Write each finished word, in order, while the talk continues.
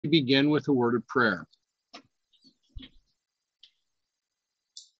We begin with a word of prayer.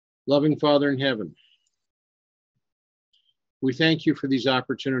 Loving Father in heaven, we thank you for these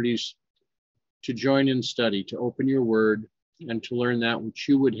opportunities to join in study, to open your word, and to learn that which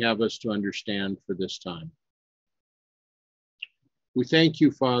you would have us to understand for this time. We thank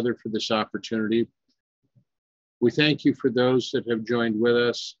you, Father, for this opportunity. We thank you for those that have joined with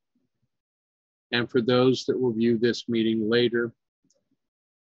us and for those that will view this meeting later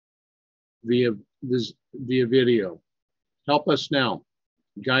via video. Help us now,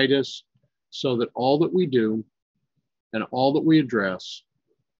 guide us so that all that we do and all that we address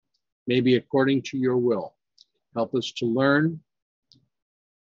may be according to your will. Help us to learn.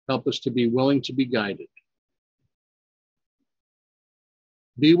 Help us to be willing to be guided.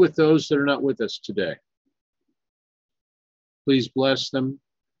 Be with those that are not with us today. Please bless them.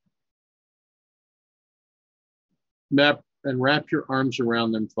 Wrap your arms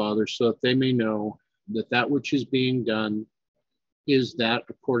around them, Father, so that they may know that that which is being done is that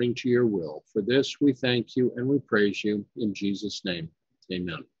according to your will. For this, we thank you and we praise you in Jesus' name.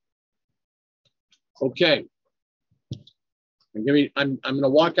 Amen. Okay. I'm going to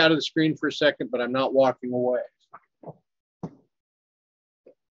walk out of the screen for a second, but I'm not walking away.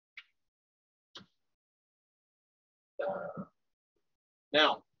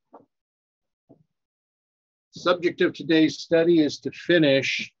 Now, subject of today's study is to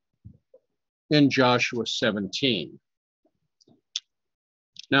finish in Joshua 17.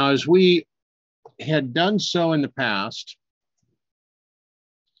 Now, as we had done so in the past,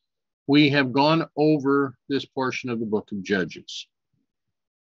 we have gone over this portion of the book of Judges.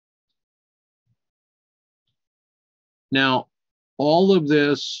 Now, all of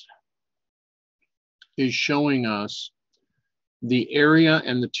this is showing us the area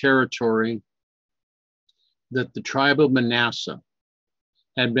and the territory that the tribe of Manasseh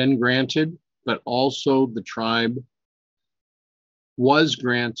had been granted, but also the tribe was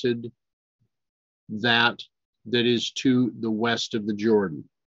granted that is to the west of the Jordan.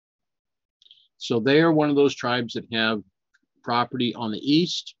 So they are one of those tribes that have property on the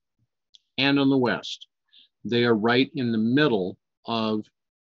east and on the west. They are right in the middle of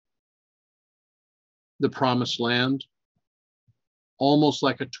the promised land, almost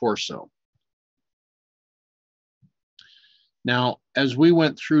like a torso. Now, as we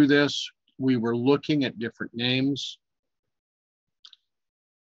went through this, we were looking at different names.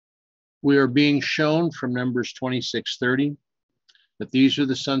 We are being shown from Numbers 26:30 that these are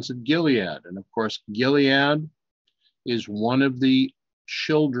the sons of Gilead. And of course, Gilead is one of the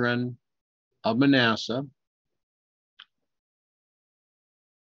children of Manasseh.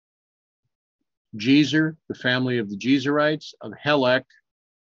 Jezer, the family of the Jezerites, of Helek,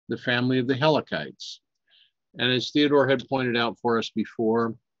 the family of the Helekites. And as Theodore had pointed out for us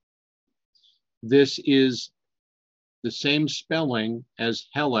before, this is the same spelling as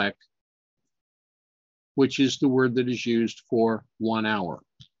Helek, which is the word that is used for 1 hour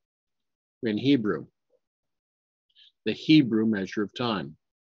in Hebrew, the Hebrew measure of time.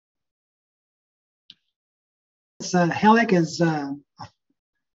 Helek is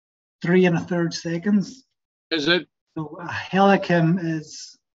 3 1/3 seconds. Is it? So Helikim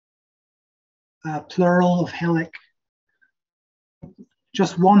is plural of Helek.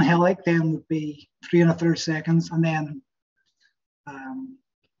 Just one Helek then would be 3 1/3 seconds, and then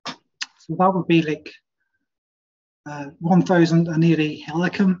so that would be like 1,080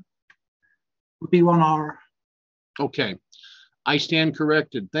 Helikim would be 1 hour. Okay, I stand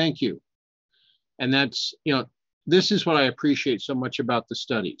corrected. Thank you. And that's, this is what I appreciate so much about the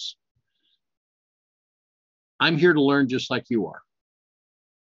studies. I'm here to learn just like you are.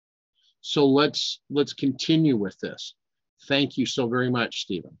 So let's continue with this. Thank you so very much,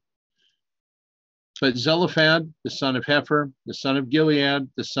 Stephen. But Zelophehad, the son of Hepher, the son of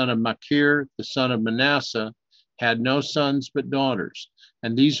Gilead, the son of Machir, the son of Manasseh, had no sons but daughters.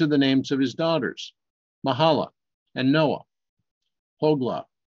 And these are the names of his daughters: Mahalath and Noah, Hoglah,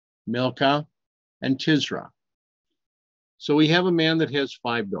 Milcah, and Tisra. So we have a man that has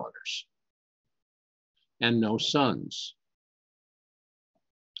 5 daughters and no sons.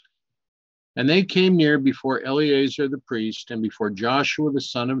 And they came near before Eleazar the priest and before Joshua the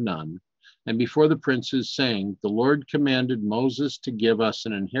son of Nun and before the princes, saying, the Lord commanded Moses to give us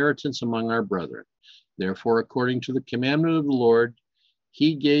an inheritance among our brethren. Therefore, according to the commandment of the Lord,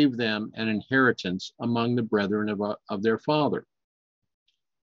 he gave them an inheritance among the brethren of their father.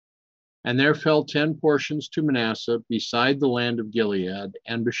 And there fell 10 portions to Manasseh beside the land of Gilead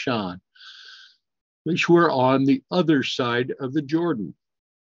and Bashan, which were on the other side of the Jordan.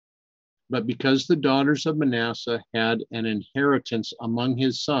 But because the daughters of Manasseh had an inheritance among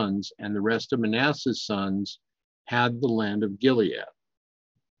his sons, and the rest of Manasseh's sons had the land of Gilead.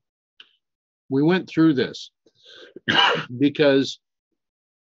 We went through this because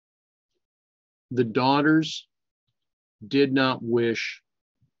the daughters did not wish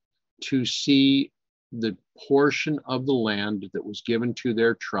to see the portion of the land that was given to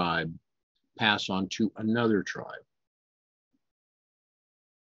their tribe pass on to another tribe.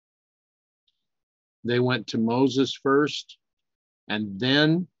 They went to Moses first, and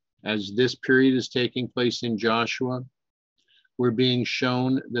then, as this period is taking place in Joshua, we're being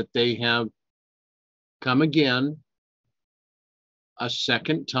shown that they have come again a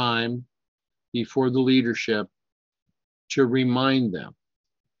second time before the leadership to remind them.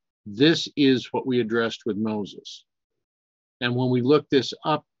 This is what we addressed with Moses. And when we looked this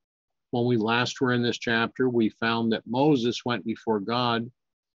up, when we last were in this chapter, we found that Moses went before God,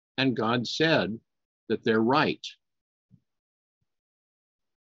 and God said that they're right.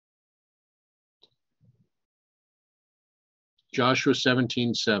 Joshua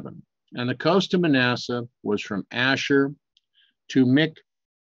 17:7. And the coast of Manasseh was from Asher to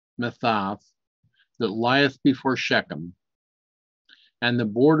Michmethath, that lieth before Shechem. And the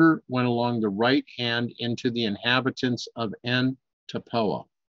border went along the right hand into the inhabitants of En Tekoa.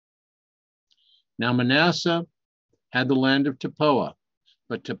 Now Manasseh had the land of Tekoa,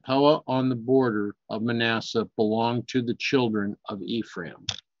 but Tekoa on the border of Manasseh belonged to the children of Ephraim.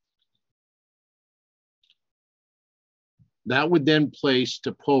 That would then place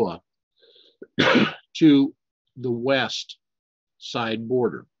Tekoa to the west side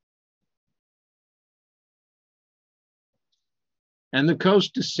border. And the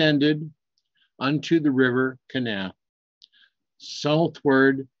coast descended unto the river Kanah,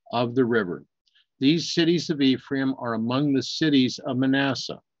 southward of the river. These cities of Ephraim are among the cities of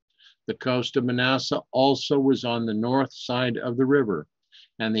Manasseh. The coast of Manasseh also was on the north side of the river,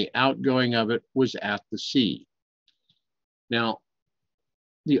 and the outgoing of it was at the sea. Now,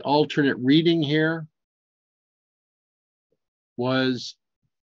 the alternate reading here was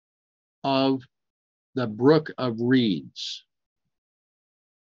of the brook of reeds.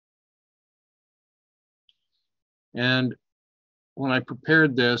 And when I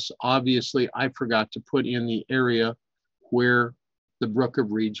prepared this, obviously I forgot to put in the area where the brook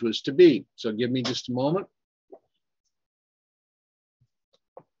of reeds was to be. So give me just a moment.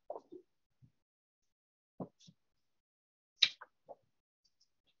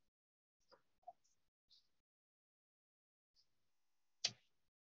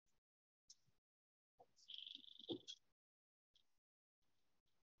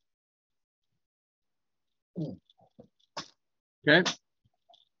 Okay,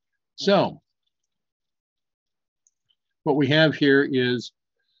 so what we have here is,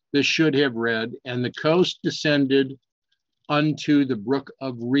 this should have read, and the coast descended unto the brook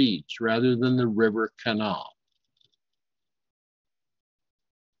of reeds rather than the river Kanah.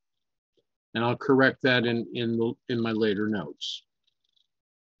 And I'll correct that in my later notes.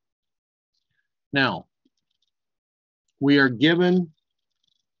 Now, we are given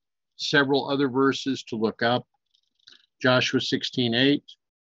several other verses to look up. Joshua 16:8.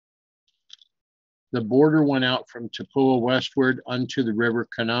 The border went out from Tekoa westward unto the river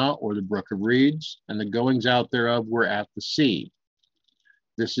Kanah, or the brook of reeds, and the goings out thereof were at the sea.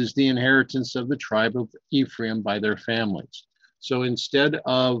 This is the inheritance of the tribe of Ephraim by their families. So instead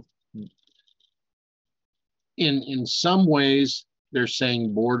of, in some ways, they're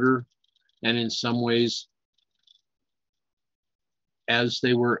saying border, and in some ways, as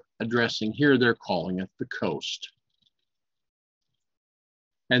they were addressing here, they're calling it the coast.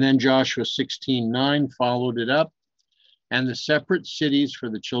 And then Joshua 16:9 followed it up. And the separate cities for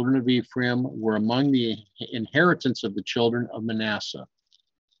the children of Ephraim were among the inheritance of the children of Manasseh,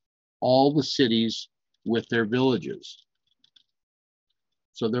 all the cities with their villages.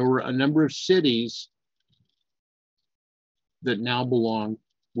 So there were a number of cities that now belong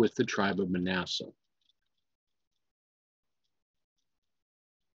with the tribe of Manasseh.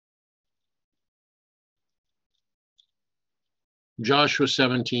 Joshua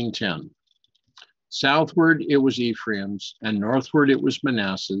 17:10. Southward it was Ephraim's, and northward it was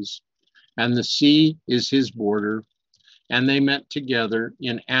Manasseh's, and the sea is his border. And they met together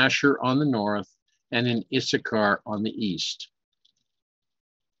in Asher on the north, and in Issachar on the east.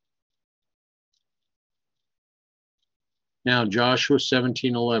 Now Joshua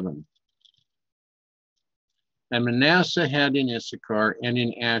 17:11. And Manasseh had in Issachar and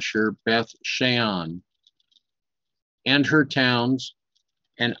in Asher Beth Shean, and her towns,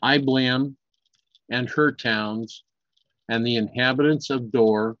 and Ibleam, and her towns, and the inhabitants of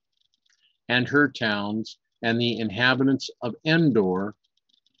Dor, and her towns, and the inhabitants of Endor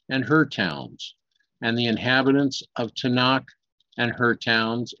and her towns, and the inhabitants of Tanakh and her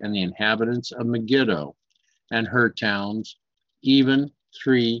towns, and the inhabitants of Megiddo and her towns, even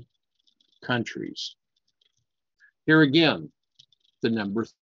 3 countries. Here again, the number.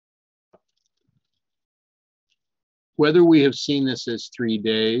 Whether we have seen this as 3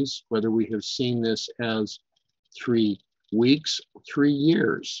 days, whether we have seen this as 3 weeks, 3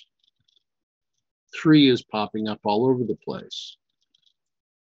 years, 3 is popping up all over the place.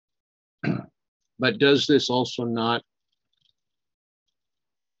 But does this also not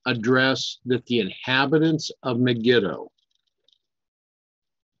address that the inhabitants of Megiddo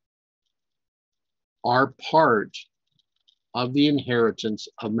are part of the inheritance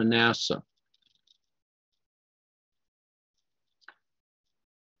of Manasseh?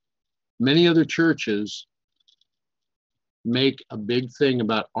 Many other churches make a big thing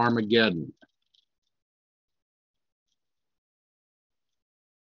about Armageddon.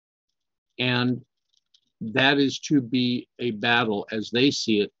 And that is to be a battle, as they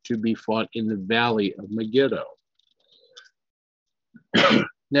see it, to be fought in the valley of Megiddo.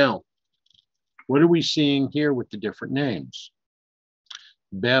 Now, what are we seeing here with the different names?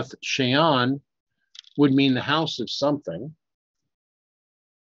 Beth Shean would mean the house of something.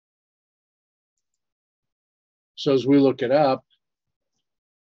 So as we look it up,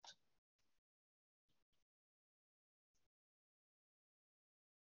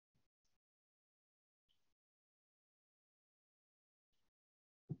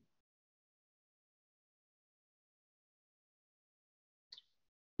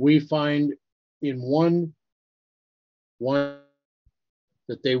 we find in one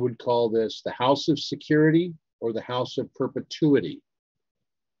that they would call this the house of security or the house of perpetuity.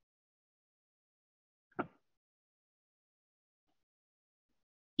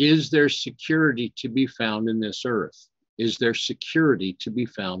 Is there security to be found in this earth? Is there security to be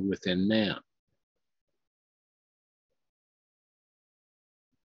found within man?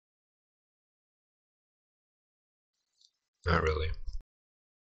 Not really.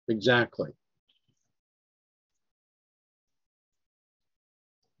 Exactly.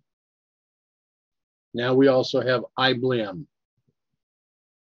 Now we also have Iblim.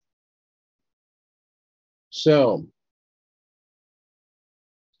 So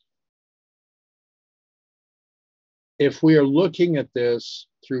if we are looking at this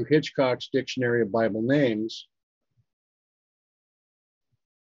through Hitchcock's Dictionary of Bible Names,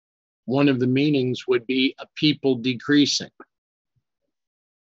 one of the meanings would be a people decreasing.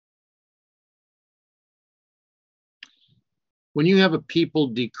 When you have a people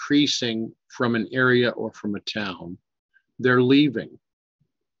decreasing from an area or from a town, they're leaving.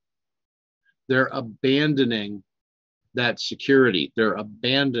 They're abandoning that security. They're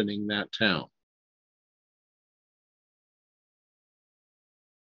abandoning that town.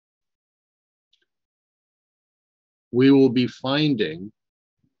 We will be finding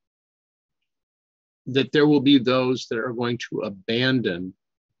that there will be those that are going to abandon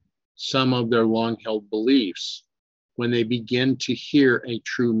some of their long-held beliefs when they begin to hear a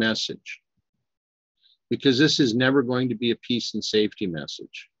true message. Because this is never going to be a peace and safety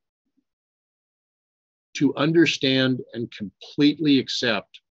message. To understand and completely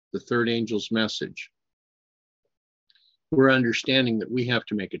accept the third angel's message, we're understanding that we have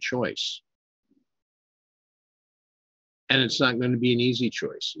to make a choice. And it's not going to be an easy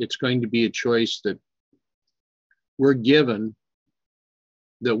choice. It's going to be a choice that we're given,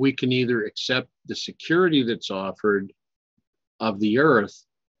 that we can either accept the security that's offered of the earth,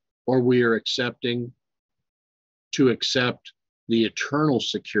 or we are accepting to accept the eternal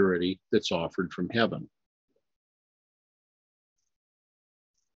security that's offered from heaven.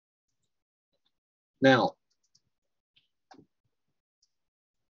 Now,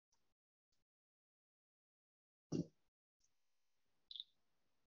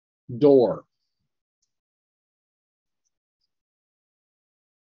 door.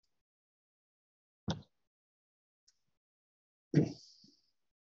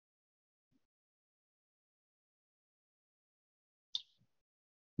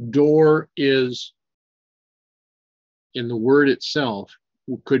 Door is, in the word itself,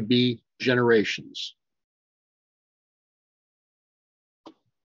 could be generations.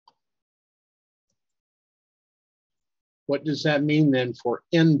 What does that mean then for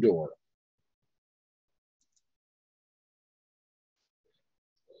Endor?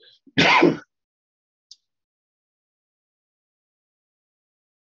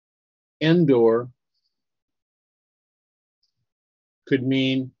 Endor could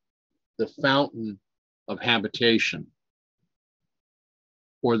mean the fountain of habitation.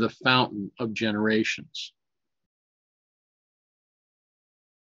 or the fountain of generations.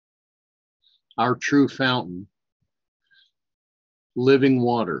 Our true fountain, living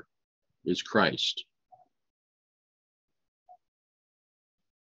water, is Christ.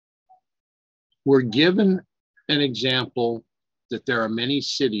 We're given an example that there are many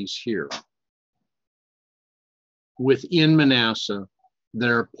cities here within Manasseh that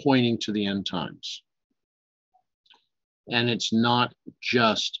are pointing to the end times. And it's not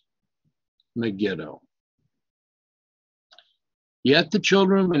just Megiddo. Yet the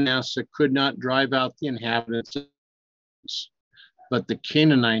children of Manasseh could not drive out the inhabitants, but the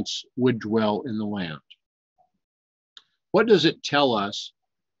Canaanites would dwell in the land. What does it tell us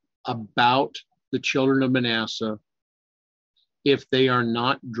about the children of Manasseh if they are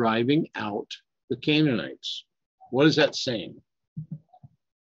not driving out the Canaanites? What is that saying?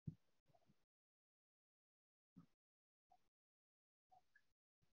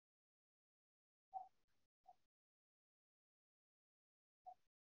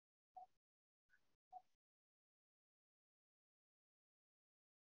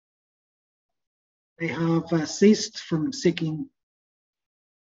 They have ceased from seeking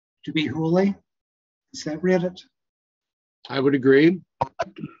to be holy. Is that read it? I would agree.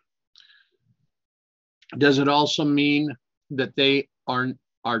 Does it also mean that they are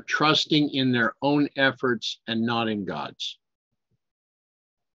trusting in their own efforts and not in God's?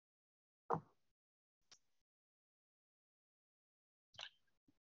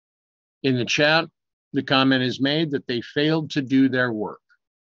 In the chat, the comment is made that they failed to do their work.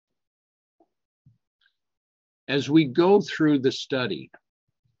 As we go through the study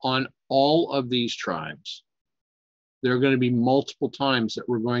on all of these tribes, there are going to be multiple times that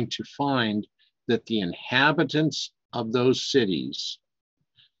we're going to find that the inhabitants of those cities,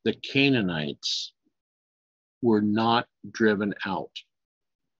 the Canaanites, were not driven out.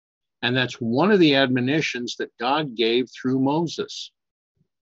 And that's one of the admonitions that God gave through Moses,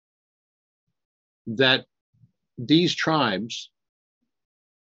 that these tribes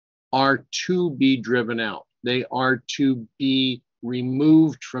are to be driven out. They are to be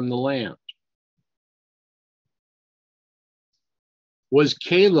removed from the land. Was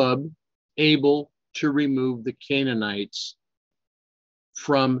Caleb able to remove the Canaanites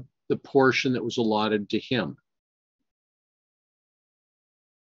from the portion that was allotted to him?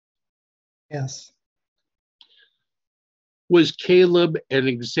 Yes. Was Caleb an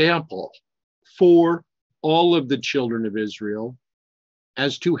example for all of the children of Israel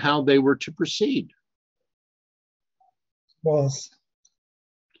as to how they were to proceed? Was.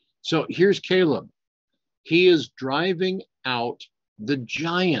 So here's Caleb. He is driving out the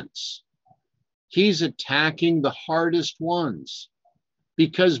giants. He's attacking the hardest ones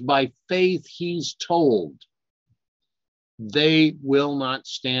because by faith he's told they will not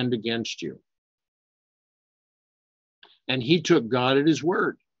stand against you. And he took God at his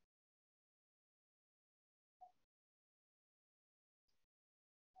word.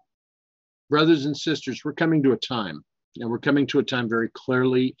 Brothers and sisters, we're coming to a time, and we're coming to a time very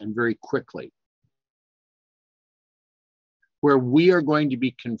clearly and very quickly, where we are going to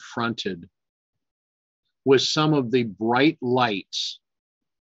be confronted with some of the bright lights,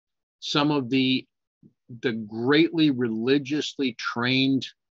 some of the greatly religiously trained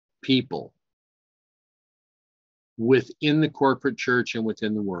people within the corporate church and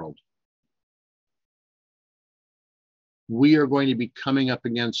within the world. We are going to be coming up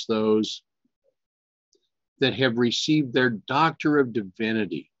against those that have received their doctor of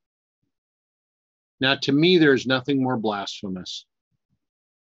divinity. Now, to me, there's nothing more blasphemous,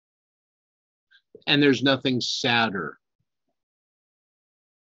 and there's nothing sadder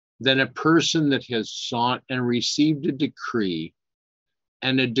than a person that has sought and received a decree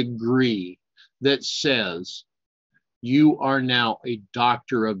and a degree that says, you are now a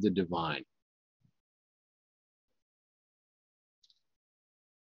doctor of the divine.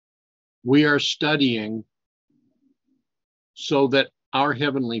 We are studying so that our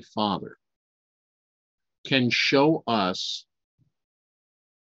Heavenly Father can show us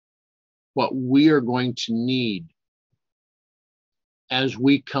what we are going to need as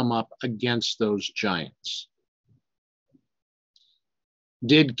we come up against those giants.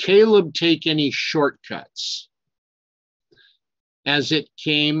 Did Caleb take any shortcuts as it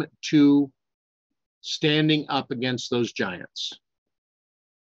came to standing up against those giants?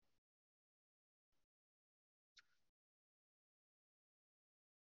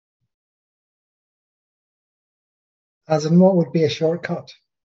 As in, what would be a shortcut?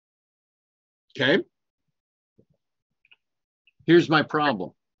 Okay. Here's my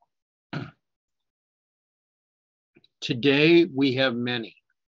problem. Today, we have many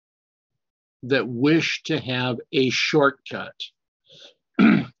that wish to have a shortcut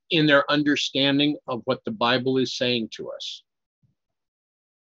in their understanding of what the Bible is saying to us.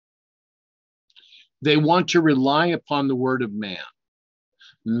 They want to rely upon the word of man,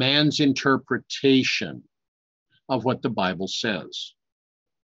 man's interpretation of what the Bible says.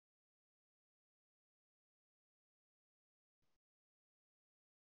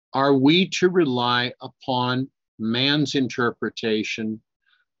 Are we to rely upon man's interpretation,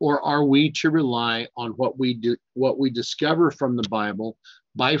 or are we to rely on what we discover from the Bible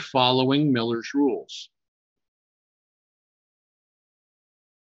by following Miller's rules?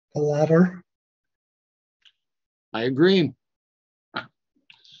 The latter. I agree.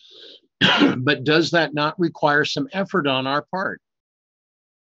 But does that not require some effort on our part?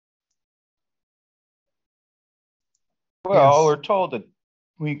 Well, Yes. we're told that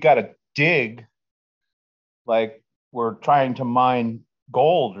we got to dig like we're trying to mine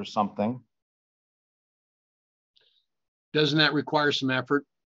gold or something. Doesn't that require some effort?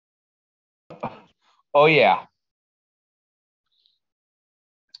 Oh, yeah.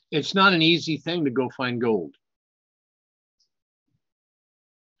 It's not an easy thing to go find gold.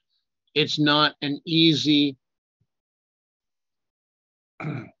 It's not an easy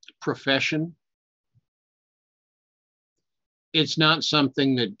profession. It's not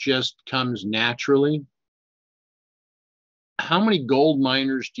something that just comes naturally. How many gold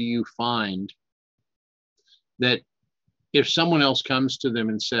miners do you find that if someone else comes to them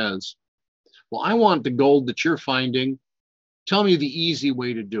and says, well, I want the gold that you're finding, tell me the easy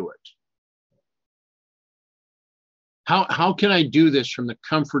way to do it. How can I do this from the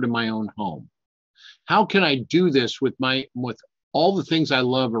comfort of my own home? How can I do this with all the things I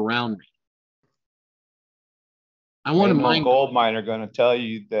love around me? I want to Ain't no mine gold miner going to tell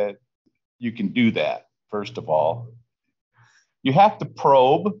you that you can do that. First of all, you have to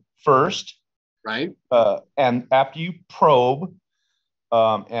probe first, right? and after you probe,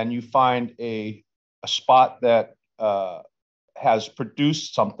 and you find a spot that has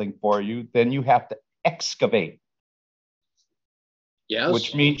produced something for you, then you have to excavate. Yes.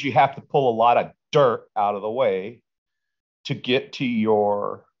 Which means you have to pull a lot of dirt out of the way to get to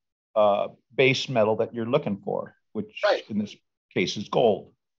your base metal that you're looking for, which right. in this case is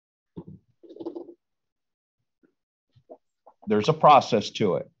gold. There's a process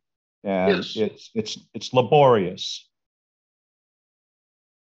to it, and yes. it's laborious.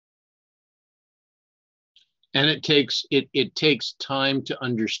 And it takes time to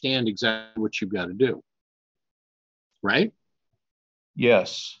understand exactly what you've got to do. Right?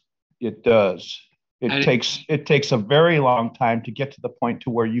 Yes, it does. It takes a very long time to get to the point to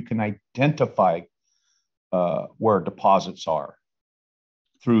where you can identify where deposits are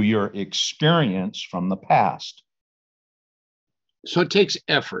through your experience from the past. So it takes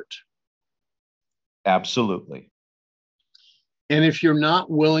effort. Absolutely. And if you're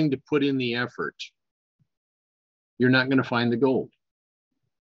not willing to put in the effort, you're not going to find the gold.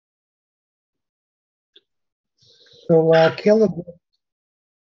 So Caleb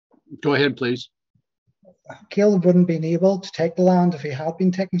Go ahead, please. Caleb wouldn't been able to take the land if he had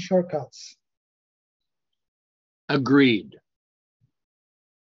been taking shortcuts. Agreed.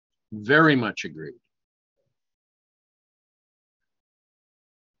 Very much agreed.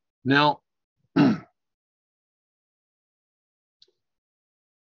 Now, a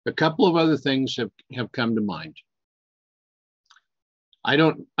couple of other things have come to mind. I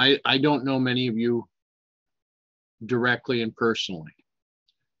don't know many of you directly and personally,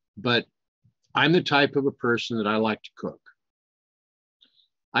 but I'm the type of a person that I like to cook.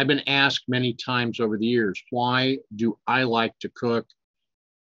 I've been asked many times over the years, why do I like to cook?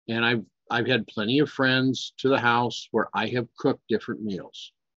 And I've had plenty of friends to the house where I have cooked different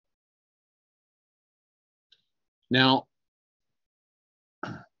meals. Now,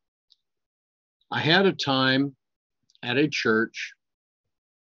 I had a time at a church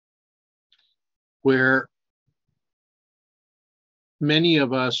where many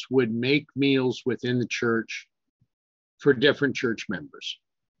of us would make meals within the church for different church members.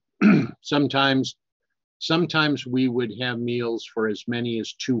 Sometimes we would have meals for as many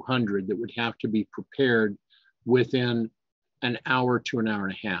as 200 that would have to be prepared within an hour to an hour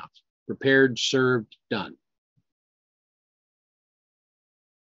and a half. Prepared, served, done.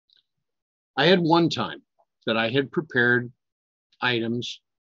 I had one time that I had prepared items,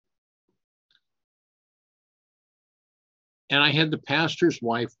 and I had the pastor's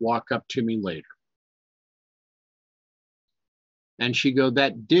wife walk up to me later. And she go,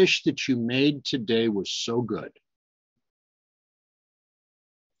 that dish that you made today was so good.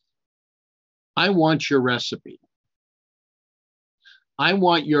 I want your recipe. I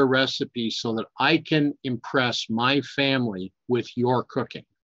want your recipe so that I can impress my family with your cooking.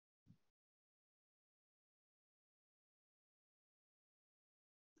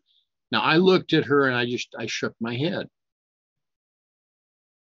 Now, I looked at her and I shook my head,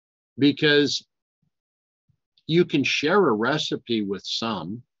 because you can share a recipe with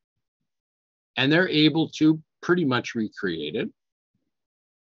some and they're able to pretty much recreate it.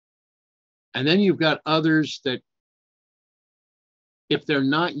 And then you've got others that, if they're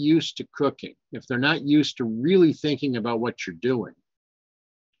not used to cooking, if they're not used to really thinking about what you're doing,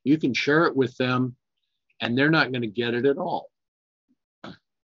 you can share it with them and they're not going to get it at all.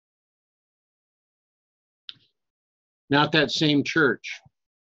 Now, at that same church,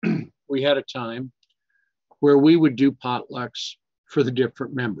 we had a time where we would do potlucks for the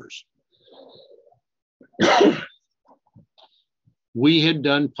different members. We had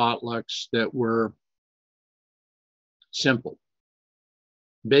done potlucks that were simple.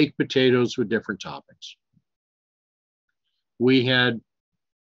 Baked potatoes with different toppings. We had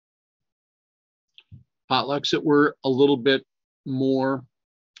potlucks that were a little bit more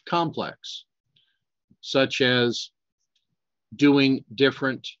complex, such as doing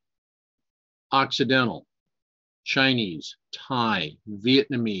different Occidental, Chinese, Thai,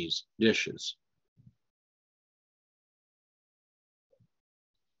 Vietnamese dishes.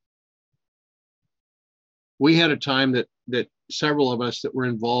 We had a time that several of us that were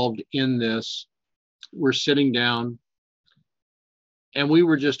involved in this were sitting down and we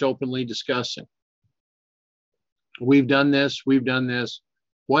were just openly discussing. We've done this, we've done this.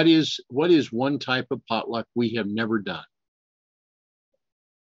 What is one type of potluck we have never done?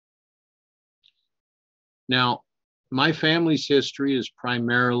 Now, my family's history is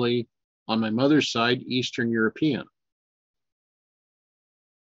primarily, on my mother's side, Eastern European.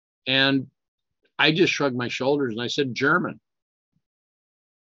 And I just shrugged my shoulders and I said, German.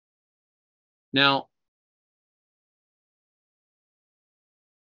 Now,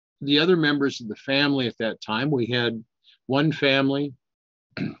 the other members of the family at that time, we had one family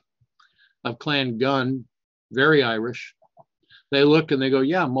of Clan Gunn, very Irish. They look and they go,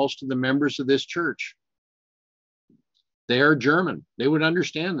 yeah, most of the members of this church, they are German. They would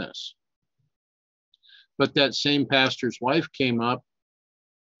understand this. But that same pastor's wife came up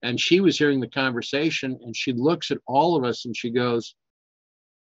and she was hearing the conversation and she looks at all of us and she goes,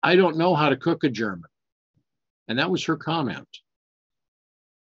 I don't know how to cook a German. And that was her comment.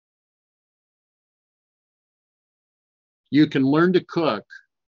 You can learn to cook,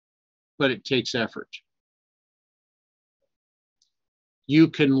 but it takes effort. You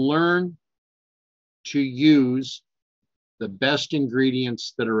can learn to use the best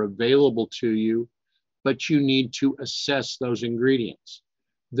ingredients that are available to you, but you need to assess those ingredients.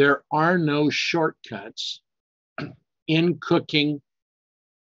 There are no shortcuts in cooking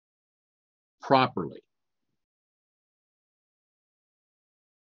properly.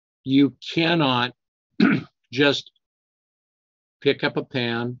 You cannot just pick up a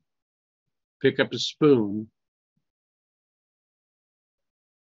pan, pick up a spoon,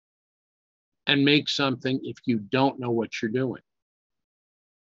 and make something if you don't know what you're doing.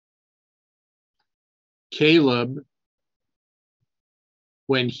 Caleb,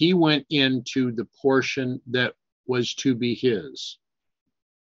 when he went into the portion that was to be his,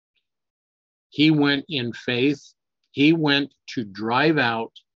 he went in faith. He went to drive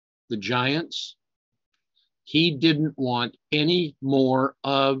out the giants. He didn't want any more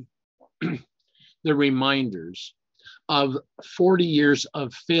of the reminders of 40 years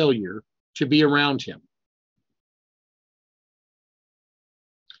of failure to be around him.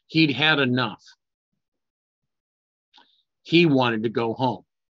 He'd had enough. He wanted to go home.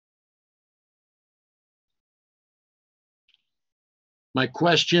 My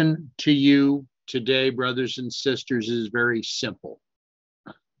question to you today, brothers and sisters, is very simple.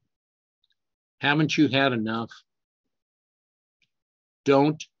 Haven't you had enough?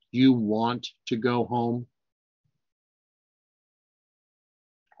 Don't you want to go home?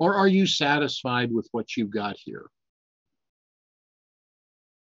 Or are you satisfied with what you've got here?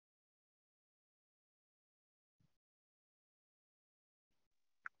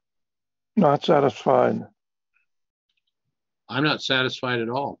 Not satisfied. I'm not satisfied at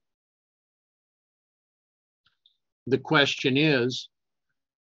all. The question is,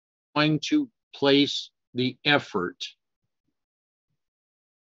 going to place the effort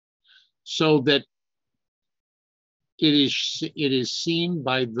so that it is seen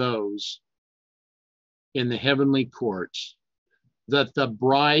by those in the heavenly courts that the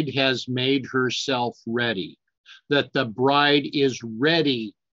bride has made herself ready, that the bride is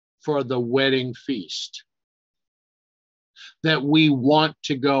ready for the wedding feast. that we want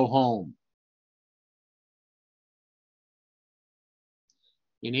to go home.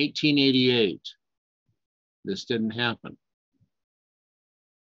 In 1888, this didn't happen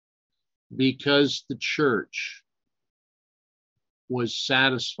because the church was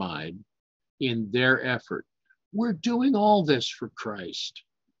satisfied in their effort. We're doing all this for Christ.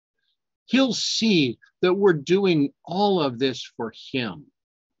 He'll see that we're doing all of this for him.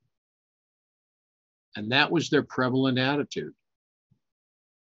 And that was their prevalent attitude.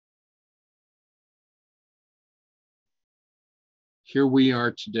 Here we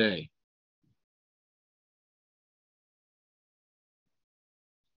are today.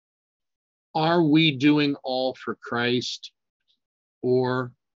 Are we doing all for Christ,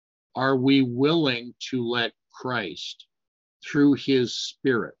 or are we willing to let Christ, through his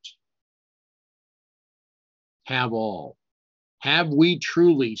Spirit, have all? Have we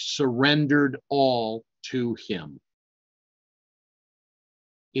truly surrendered all to him?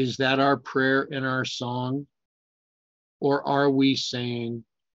 Is that our prayer and our song? Or are we saying,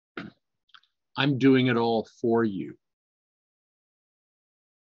 I'm doing it all for you?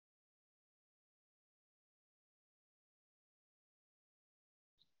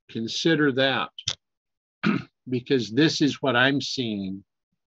 Consider that, because this is what I'm seeing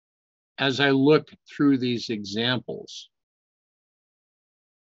as I look through these examples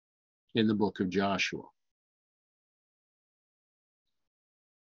in the book of Joshua.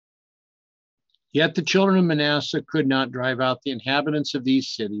 Yet the children of Manasseh could not drive out the inhabitants of these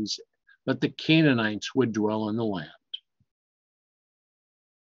cities, but the Canaanites would dwell in the land.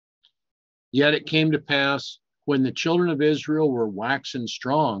 Yet it came to pass, when the children of Israel were waxen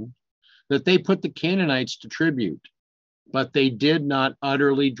strong, that they put the Canaanites to tribute, but they did not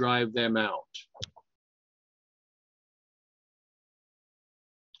utterly drive them out.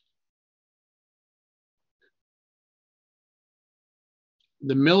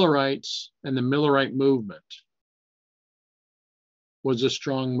 The Millerites and the Millerite movement was a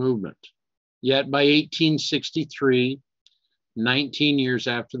strong movement. Yet by 1863, 19 years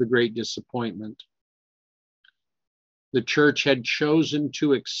after the Great Disappointment, the church had chosen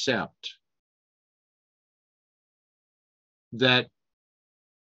to accept that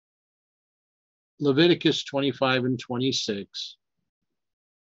Leviticus 25 and 26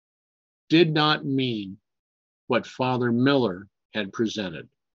 did not mean what Father Miller had presented.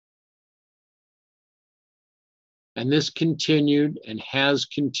 And this continued and has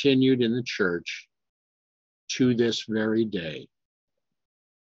continued in the church to this very day.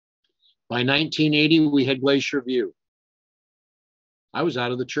 By 1980, we had Glacier View. I was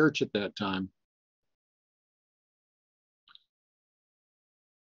out of the church at that time.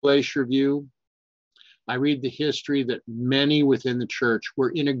 Glacier View, I read the history that many within the church were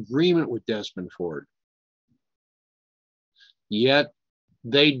in agreement with Desmond Ford. Yet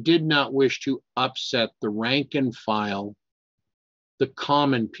they did not wish to upset the rank and file, the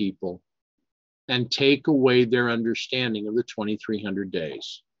common people, and take away their understanding of the 2300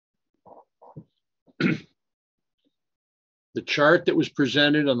 days. The chart that was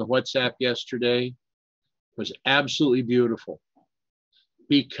presented on the WhatsApp yesterday was absolutely beautiful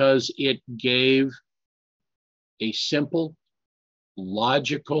because it gave a simple,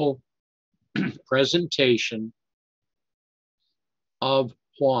 logical presentation of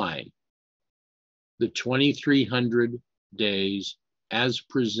why the 2300 days as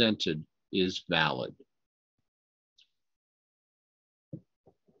presented is valid.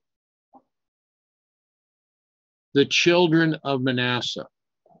 The children of Manasseh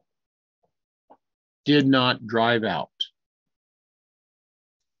did not drive out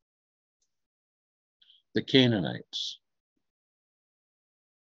the Canaanites.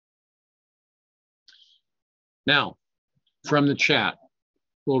 Now, from the chat,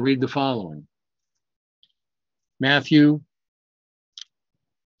 we'll read the following. Matthew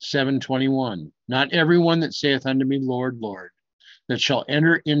 7:21. Not everyone that saith unto me, Lord, Lord, that shall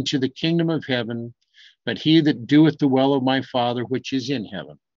enter into the kingdom of heaven, but he that doeth the will of my Father which is in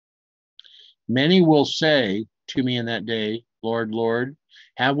heaven. Many will say to me in that day, Lord, Lord,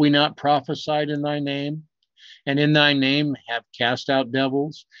 have we not prophesied in thy name? And in thy name have cast out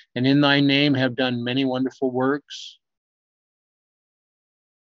devils, and in thy name have done many wonderful works?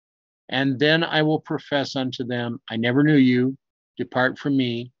 And then I will profess unto them, I never knew you. Depart from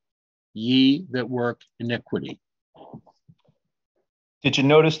me, ye that work iniquity. Did you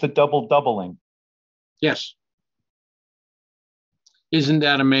notice the double doubling? Yes. Isn't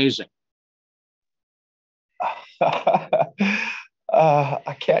that amazing?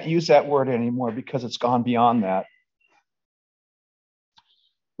 I can't use that word anymore because it's gone beyond that.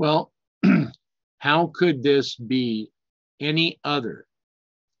 Well, how could this be any other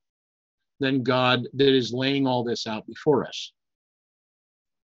than God that is laying all this out before us.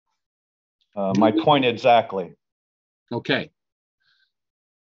 My point exactly. Okay.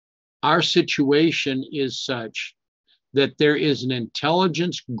 Our situation is such that there is an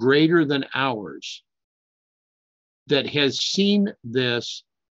intelligence greater than ours that has seen this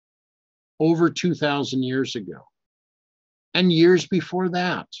over 2,000 years ago and years before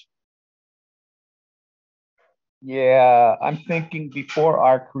that. Yeah, I'm thinking before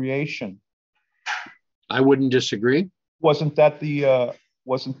our creation. I wouldn't disagree. Wasn't that the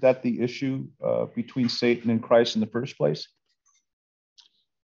issue between Satan and Christ in the first place?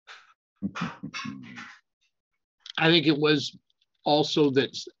 I think it was also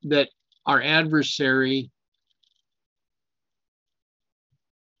that our adversary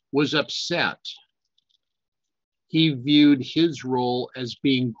was upset. He viewed his role as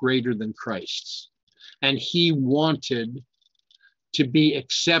being greater than Christ's, and he wanted to be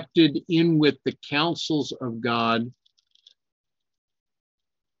accepted in with the counsels of God.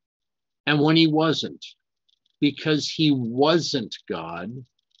 And when he wasn't, because he wasn't God,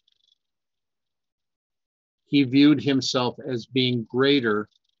 he viewed himself as being greater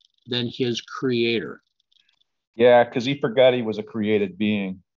than his creator. Yeah, because he forgot he was a created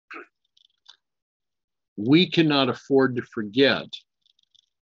being. We cannot afford to forget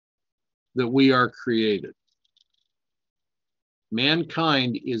that we are created.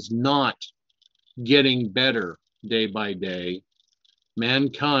 Mankind is not getting better day by day.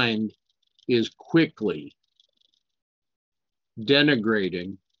 Mankind is quickly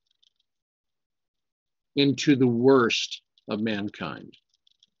denigrating into the worst of mankind.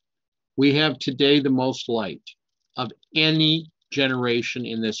 We have today the most light of any generation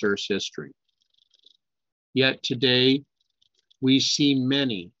in this earth's history. Yet today, we see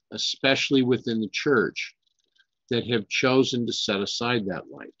many, especially within the church, that have chosen to set aside that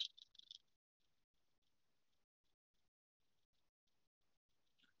light.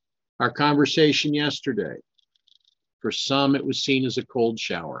 Our conversation yesterday, for some, it was seen as a cold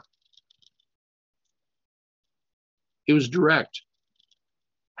shower. It was direct.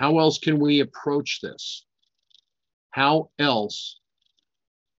 How else can we approach this? How else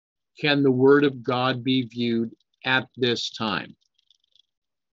can the Word of God be viewed at this time?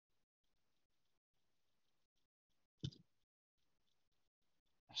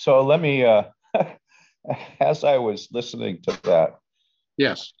 So let me, as I was listening to that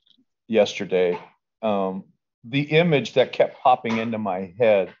Yes. yesterday, the image that kept popping into my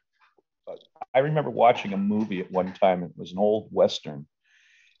head, I remember watching a movie at one time. It was an old Western.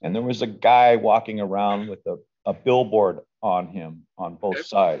 And there was a guy walking around with a billboard on him on both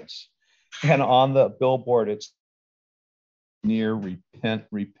sides. And on the billboard, it's near repent,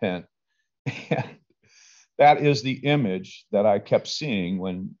 repent. And that is the image that I kept seeing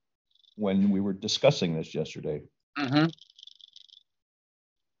when we were discussing this yesterday. Mm-hmm.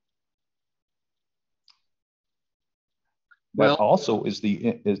 That also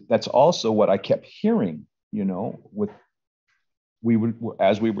that's also what I kept hearing,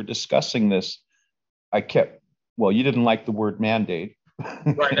 as we were discussing this, you didn't like the word mandate.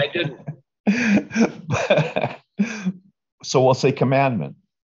 Right, I didn't. So we'll say commandment.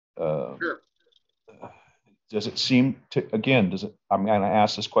 Sure. Does it seem to, again, I'm going to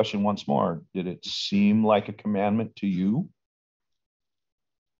ask this question once more. Did it seem like a commandment to you?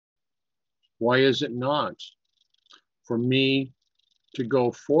 Why is it not? For me to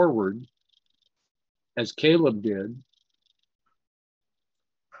go forward, as Caleb did,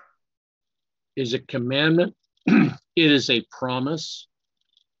 is a commandment. It is a promise.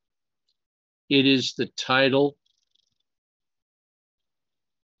 It is the title,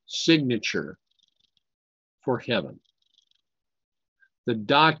 signature for heaven. The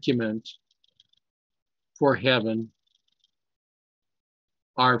document for heaven,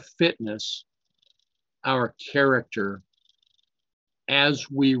 our fitness, our character as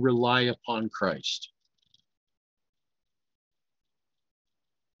we rely upon Christ.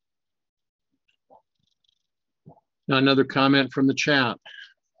 Now, another comment from the chat.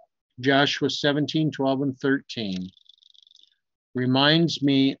 Joshua 17, 12, and 13 reminds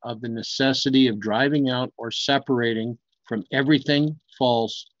me of the necessity of driving out or separating from everything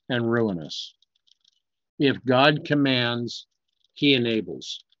false and ruinous. If God commands, he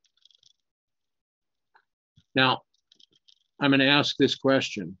enables. Now, I'm going to ask this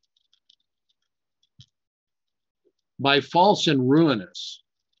question. By false and ruinous,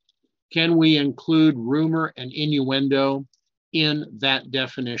 can we include rumor and innuendo in that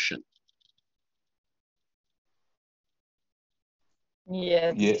definition?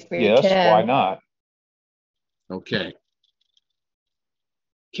 Yes, we yes, can. why not? Okay.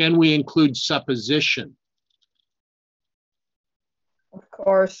 Can we include supposition? Of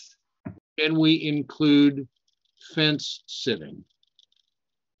course. Can we include fence sitting?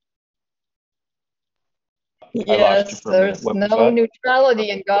 Yes, there's no neutrality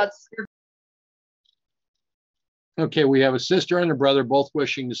in God's service. Okay, we have a sister and a brother both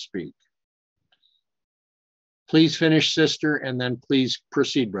wishing to speak. Please finish, sister, and then please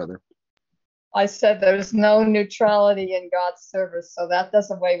proceed, brother. I said there's no neutrality in God's service, so that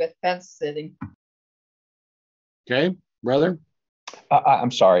does away with fence sitting. Okay, brother?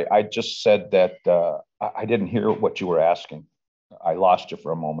 I'm sorry. I just said that I didn't hear what you were asking. I lost you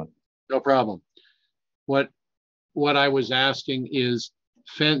for a moment. No problem. What I was asking is,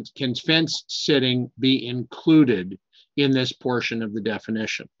 can fence sitting be included in this portion of the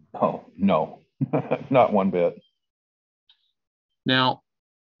definition? Oh, no, not one bit. Now,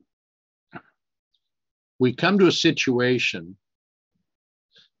 we come to a situation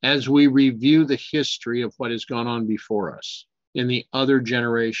as we review the history of what has gone on before us in the other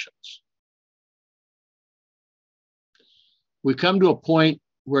generations. We come to a point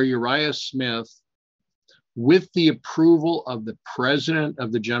where Uriah Smith, with the approval of the president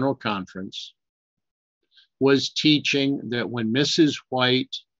of the General Conference, was teaching that when Mrs.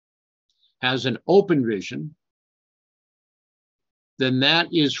 White has an open vision, then that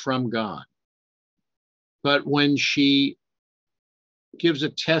is from God. But when she gives a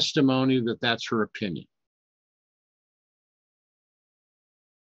testimony that that's her opinion.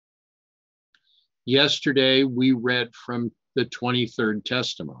 Yesterday, we read from the 23rd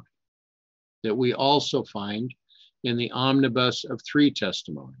testimony that we also find in the omnibus of 3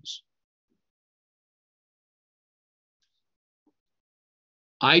 testimonies.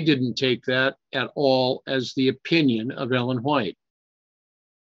 I didn't take that at all as the opinion of Ellen White.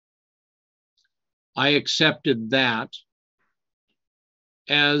 I accepted that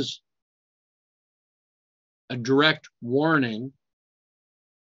as a direct warning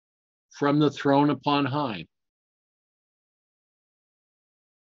from the throne upon high.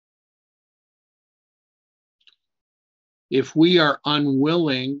 If we are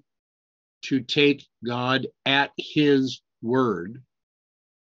unwilling to take God at his word,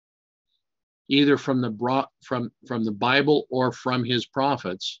 either from the Bible or from his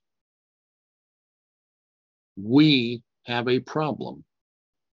prophets, we have a problem.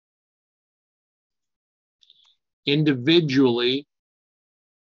 Individually,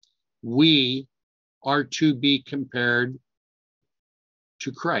 we are to be compared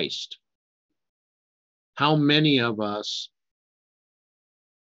to Christ. How many of us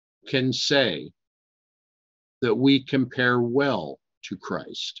can say that we compare well to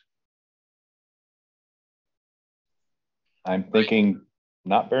Christ? I'm thinking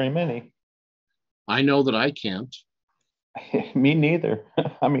not very many. I know that I can't. Me neither.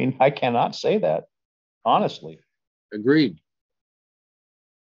 I mean, I cannot say that, honestly. Agreed.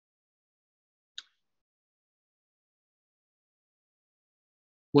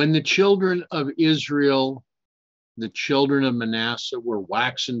 When the children of Israel, the children of Manasseh, were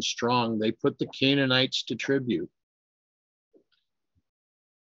waxing strong, they put the Canaanites to tribute.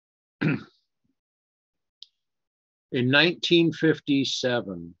 In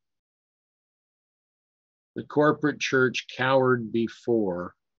 1957, the corporate church cowered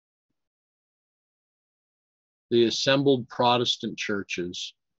before the assembled Protestant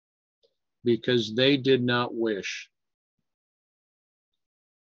churches because they did not wish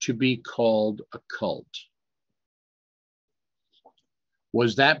to be called a cult.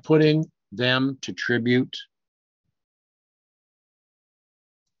 Was that putting them to tribute?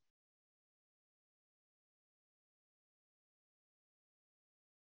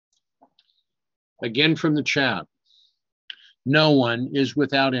 Again from the chat. No one is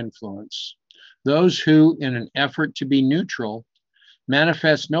without influence. Those who, in an effort to be neutral,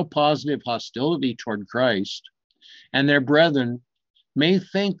 manifest no positive hostility toward Christ and their brethren may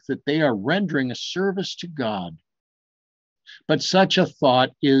think that they are rendering a service to God. But such a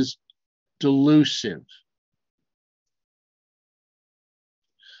thought is delusive.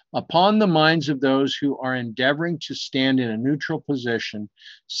 Upon the minds of those who are endeavoring to stand in a neutral position,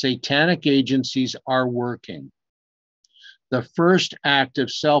 satanic agencies are working. The first act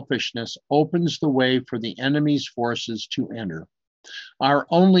of selfishness opens the way for the enemy's forces to enter. Our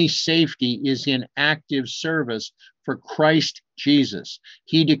only safety is in active service for Christ Jesus.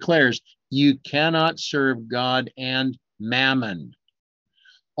 He declares, you cannot serve God and mammon.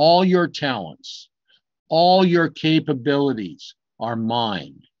 All your talents, all your capabilities are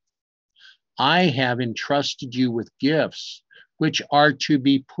mine. I have entrusted you with gifts which are to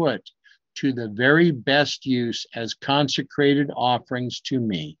be put to the very best use as consecrated offerings to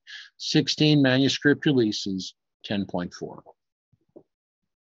me. 16 manuscript releases, 10.4.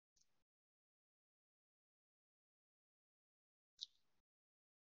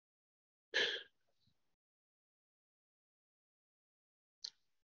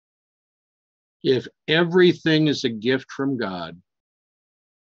 If everything is a gift from God,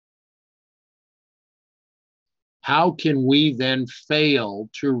 how can we then fail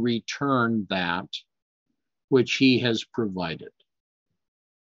to return that which he has provided?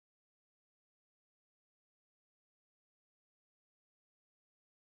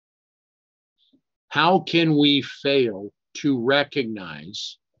 How can we fail to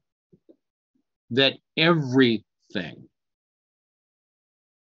recognize that everything,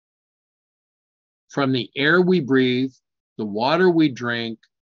 from the air we breathe, the water we drink,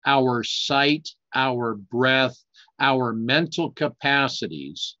 our sight, our breath, our mental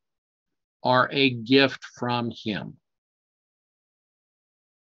capacities, are a gift from him?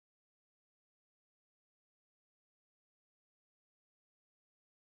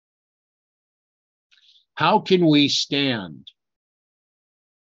 How can we stand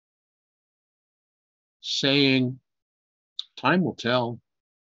saying, time will tell?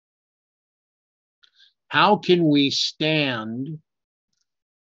 How can we stand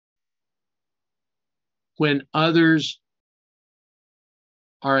when others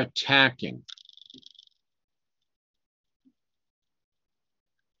are attacking?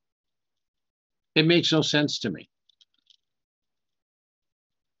 It makes no sense to me.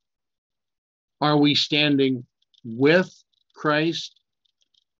 Are we standing with Christ,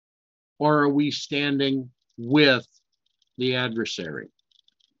 or are we standing with the adversary?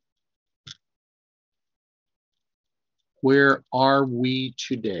 Where are we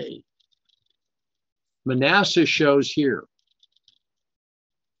today? Manasseh shows here,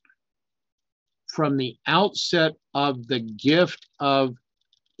 from the outset of the gift of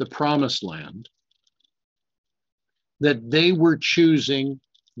the promised land, that they were choosing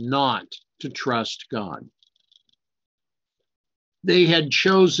not to trust God. They had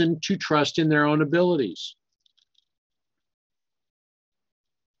chosen to trust in their own abilities.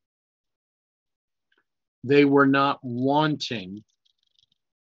 They were not wanting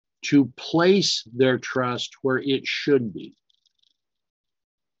to place their trust where it should be.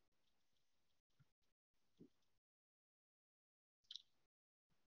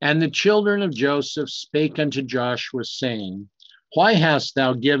 And the children of Joseph spake unto Joshua, saying, Why hast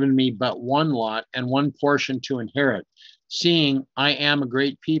thou given me but one lot and one portion to inherit, seeing I am a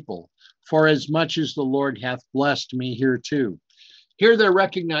great people, for as much as the Lord hath blessed me hereto? Here they're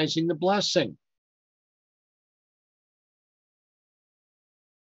recognizing the blessing.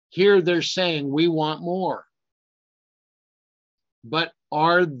 Here they're saying, we want more. But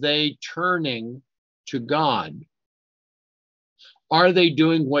are they turning to God? Are they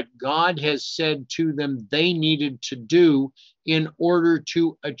doing what God has said to them they needed to do in order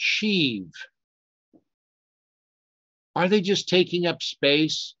to achieve? Are they just taking up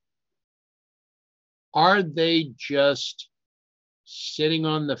space? Are they just sitting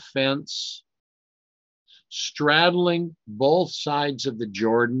on the fence, straddling both sides of the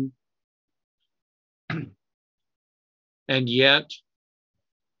Jordan, and yet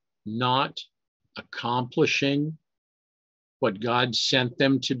not accomplishing what God sent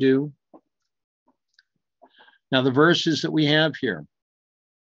them to do? Now, the verses that we have here,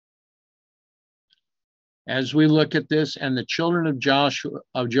 as we look at this, and the children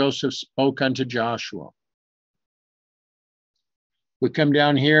of Joseph spoke unto Joshua. We come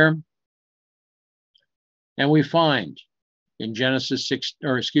down here and we find in Joshua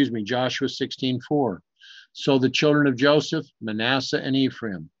 16:4. So the children of Joseph, Manasseh and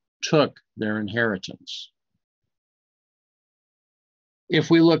Ephraim, took their inheritance. If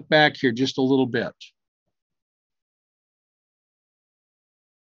we look back here just a little bit,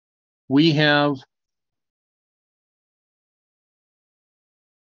 we have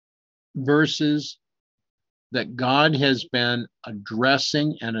verses that God has been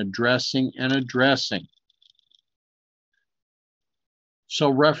addressing and addressing and addressing. So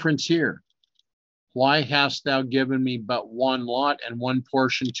reference here, why hast thou given me but one lot and one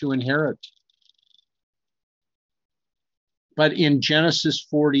portion to inherit? But in Genesis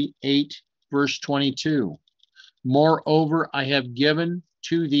 48, verse 22, moreover, I have given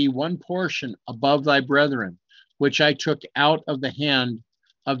to thee one portion above thy brethren, which I took out of the hand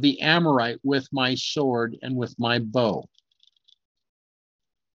of the Amorite with my sword and with my bow.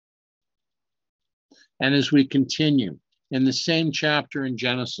 And as we continue in the same chapter in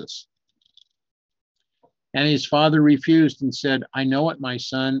Genesis, And his father refused and said, I know it, my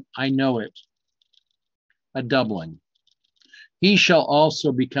son, I know it. A doubling. He shall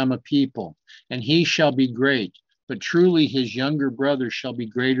also become a people, and he shall be great. But truly his younger brother shall be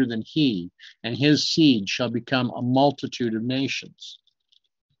greater than he, and his seed shall become a multitude of nations.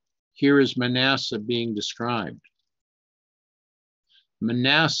 Here is Manasseh being described.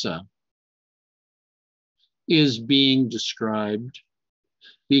 Manasseh is being described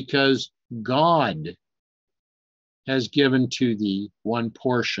because God has given to thee one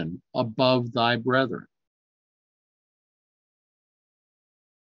portion above thy brethren.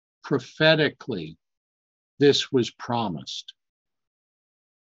 Prophetically, this was promised.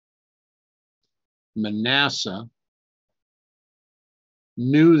 Manasseh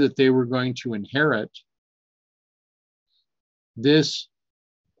knew that they were going to inherit this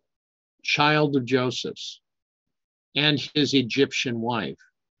child of Joseph's, and his Egyptian wife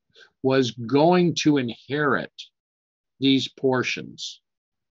was going to inherit these portions.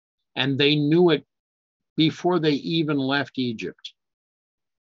 And they knew it before they even left Egypt.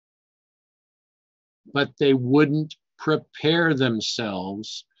 But they wouldn't prepare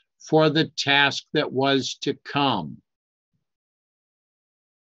themselves for the task that was to come.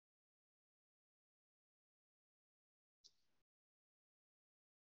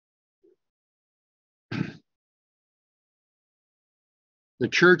 The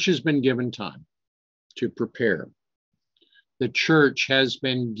church has been given time to prepare. The church has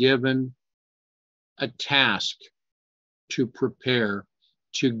been given a task to prepare,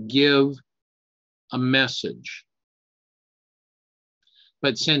 to give a message.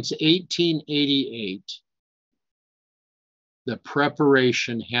 But since 1888, the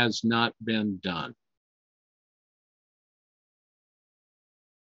preparation has not been done.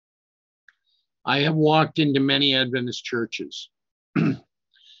 I have walked into many Adventist churches.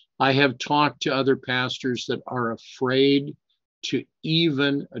 I have talked to other pastors that are afraid to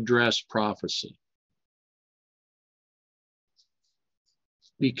even address prophecy.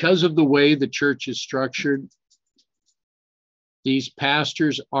 Because of the way the church is structured, these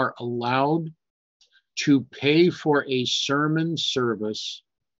pastors are allowed to pay for a sermon service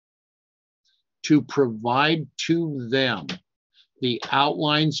to provide to them the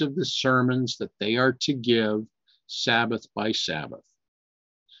outlines of the sermons that they are to give Sabbath by Sabbath.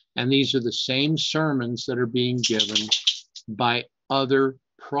 And these are the same sermons that are being given by other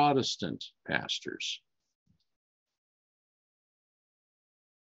Protestant pastors.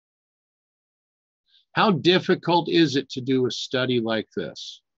 How difficult is it to do a study like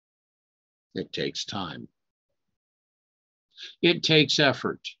this? It takes time. It takes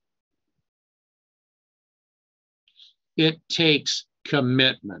effort. It takes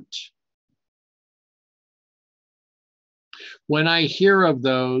commitment. When I hear of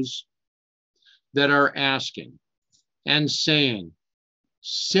those that are asking and saying,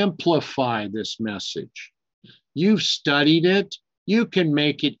 simplify this message. You've studied it. You can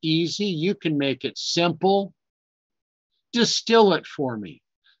make it easy. You can make it simple. Distill it for me.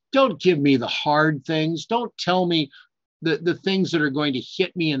 Don't give me the hard things. Don't tell me the things that are going to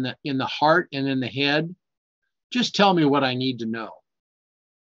hit me in the heart and in the head. Just tell me what I need to know.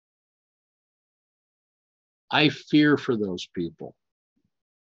 I fear for those people.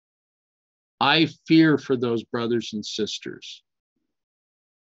 I fear for those brothers and sisters.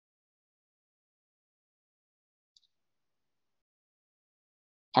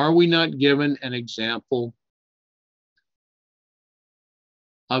 Are we not given an example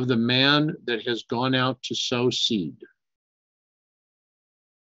of the man that has gone out to sow seed?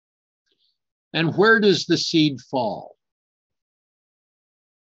 And where does the seed fall?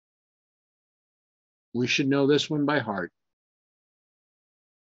 We should know this one by heart.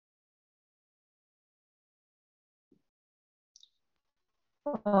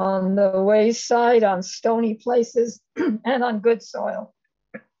 On the wayside, on stony places, and on good soil.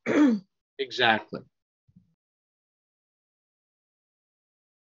 Exactly.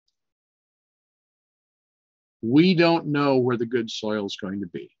 We don't know where the good soil is going to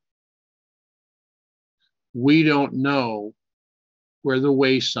be. We don't know where the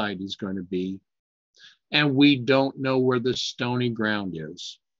wayside is going to be. And we don't know where the stony ground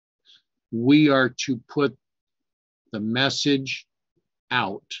is. We are to put the message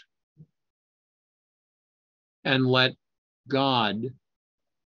out and let God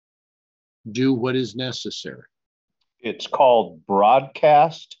do what is necessary. It's called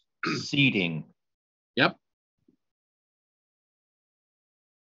broadcast seeding. Yep.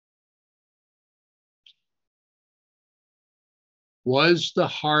 Was the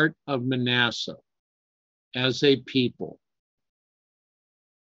heart of Manasseh as a people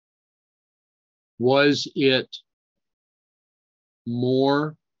Was it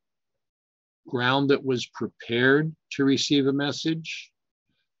more ground that was prepared to receive a message?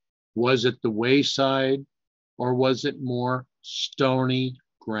 Was it the wayside, or was it more stony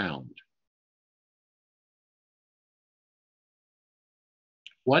ground?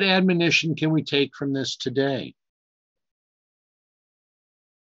 What admonition can we take from this today?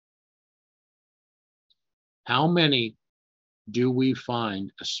 How many do we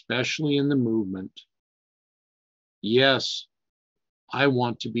find, especially in the movement? Yes, I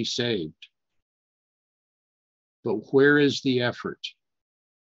want to be saved. But where is the effort?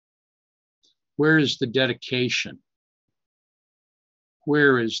 Where is the dedication?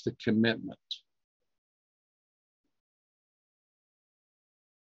 Where is the commitment?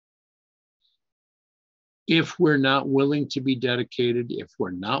 If we're not willing to be dedicated, if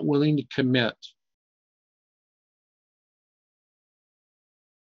we're not willing to commit,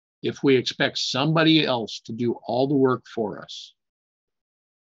 if we expect somebody else to do all the work for us,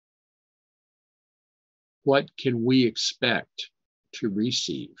 what can we expect to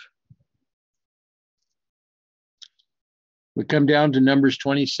receive? We come down to Numbers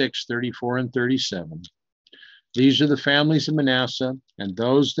 26, 34, and 37. These are the families of Manasseh, and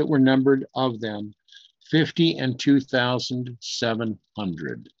those that were numbered of them, 50 and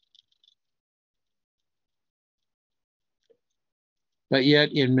 2,700. But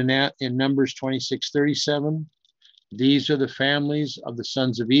yet in Numbers 26, 37, these are the families of the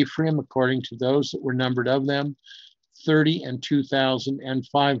sons of Ephraim, according to those that were numbered of them, 30 and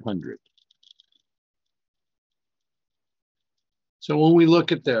 2,500. So when we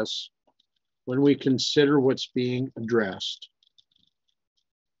look at this, when we consider what's being addressed,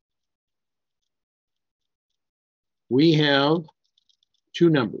 we have two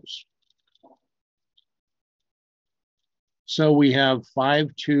numbers. So we have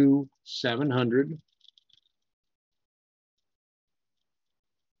 5,700.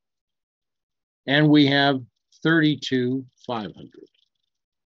 And we have 32,500.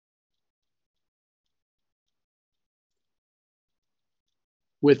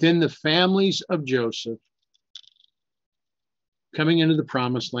 Within the families of Joseph, coming into the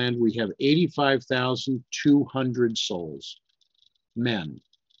promised land, we have 85,200 souls, men,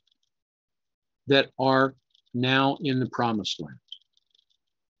 that are now in the promised land.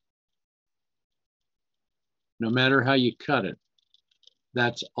 No matter how you cut it,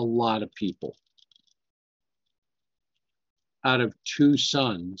 that's a lot of people. Out of two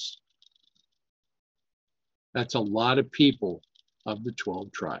sons, that's a lot of people of the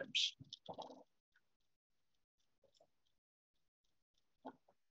 12 tribes.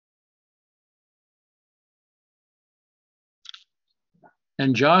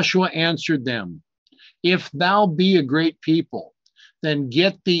 And Joshua answered them, if thou be a great people, then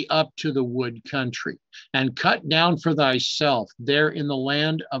get thee up to the wood country and cut down for thyself there in the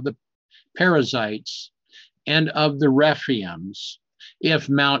land of the Perizzites and of the Rephaims, if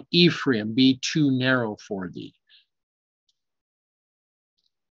Mount Ephraim be too narrow for thee.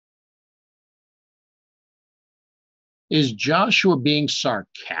 Is Joshua being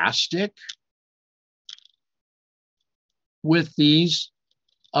sarcastic with these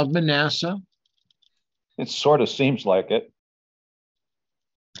of Manasseh? It sort of seems like it.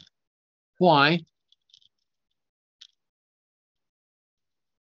 Why?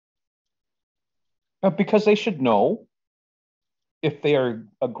 Because they should know if they are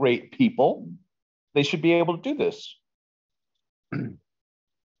a great people, they should be able to do this. It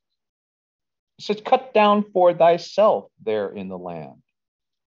says, cut down for thyself there in the land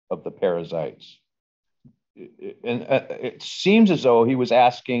of the Perizzites. And it seems as though he was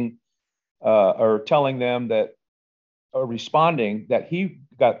asking or telling them that, or responding that he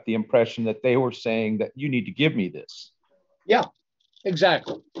got the impression that they were saying that you need to give me this. Yeah,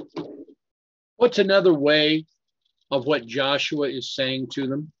 exactly. What's another way of what Joshua is saying to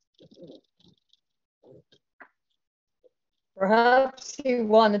them? Perhaps he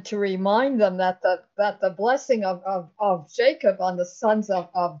wanted to remind them that the blessing of Jacob on the sons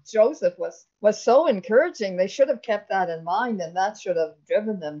of Joseph was so encouraging. They should have kept that in mind, and that should have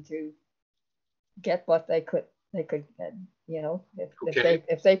driven them to get what they could get, you know,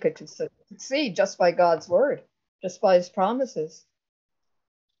 if they could succeed just by God's word, just by his promises.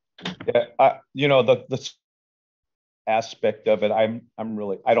 Yeah, you know, the aspect of it, I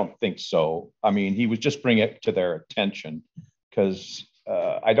don't think so. I mean, he was just bringing it to their attention because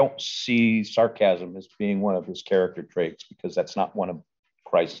I don't see sarcasm as being one of his character traits, because that's not one of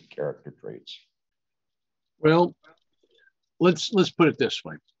Christ's character traits. Well, let's put it this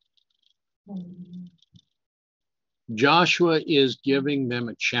way. Joshua is giving them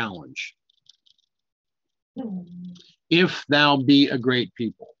a challenge. If thou be a great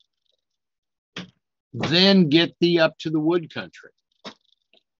people, then get thee up to the wood country.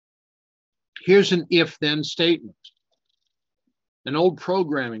 Here's an if-then statement, an old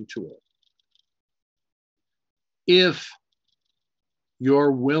programming tool. If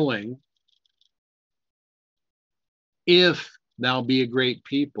you're willing, if thou be a great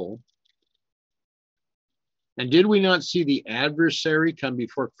people. And did we not see the adversary come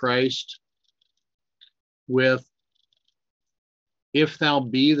before Christ with, if thou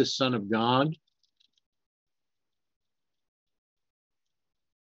be the Son of God?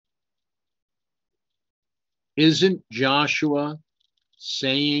 Isn't Joshua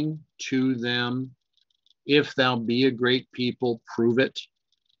saying to them, if thou be a great people, prove it?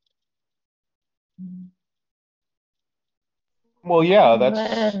 Well, yeah,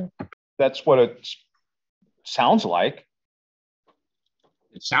 that's what it sounds like.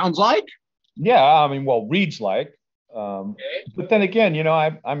 It sounds like? Yeah, I mean, well, reads like. Okay. But then again, you know,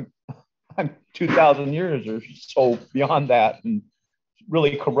 I'm 2,000 years or so beyond that, and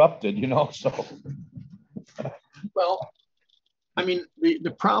really corrupted, you know. So, well, I mean,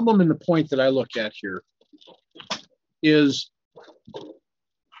 the problem and the point that I look at here is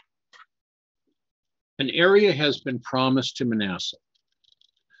an area has been promised to Manasseh.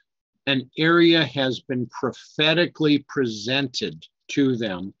 An area has been prophetically presented to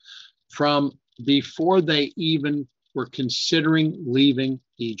them from before they even were considering leaving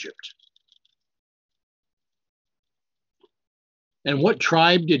Egypt. And what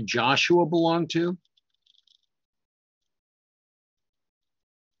tribe did Joshua belong to?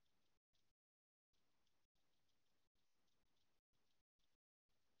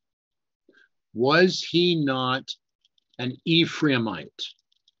 Was he not an Ephraimite?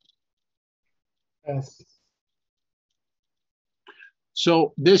 Yes.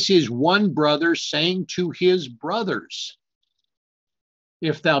 So this is one brother saying to his brothers,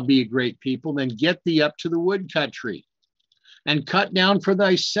 if thou be a great people, then get thee up to the wood country and cut down for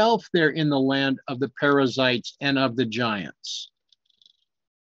thyself there in the land of the Perizzites and of the giants.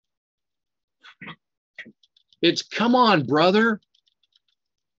 It's, come on, brother.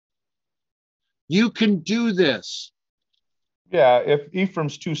 You can do this. yeah, if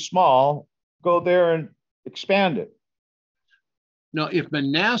Ephraim's too small, go there and expand it. No, if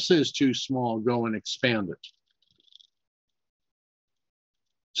Manasseh is too small, go and expand it.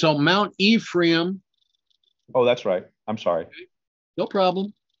 So Mount Ephraim. Oh, that's right. I'm sorry. No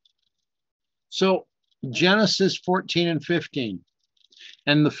problem. So Genesis 14 and 15.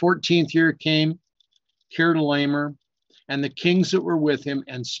 And the 14th year came Kedorlaomer and the kings that were with him,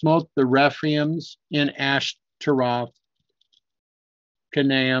 and smote the Rephaims in Ashtaroth,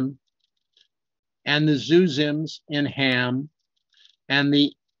 Canaan, and the Zuzims in Ham, and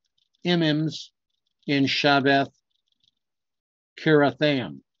the Imims in Shaveth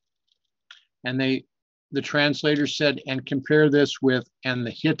Kirathaim. And the translator said, and compare this with, and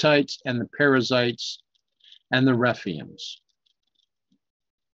the Hittites and the Perizzites and the Rephaims.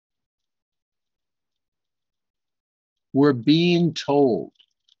 We're being told,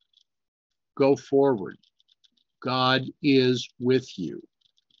 go forward. God is with you.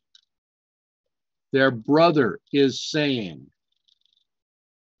 Their brother is saying,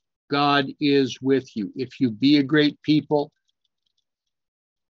 God is with you. If you be a great people,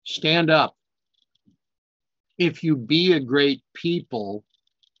 stand up. If you be a great people,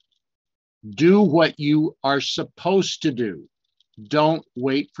 do what you are supposed to do. Don't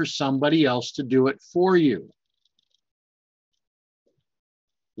wait for somebody else to do it for you.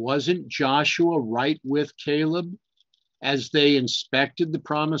 Wasn't Joshua right with Caleb as they inspected the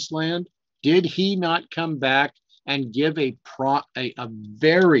promised land? Did he not come back and give a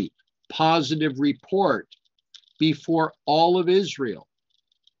very positive report before all of Israel?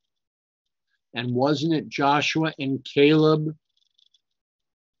 And wasn't it Joshua and Caleb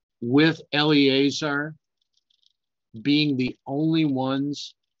with Eleazar being the only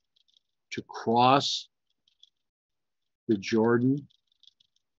ones to cross the Jordan?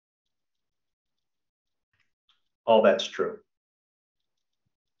 All that's true.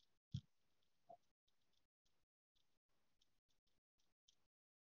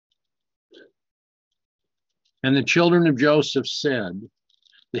 And the children of Joseph said,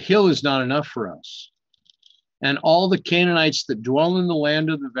 the hill is not enough for us. And all the Canaanites that dwell in the land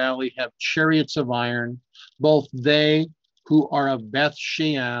of the valley have chariots of iron, both they who are of Beth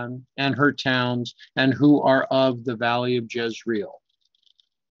Shean and her towns, and who are of the valley of Jezreel.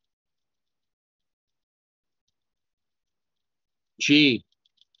 Gee,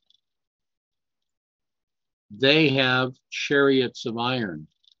 they have chariots of iron.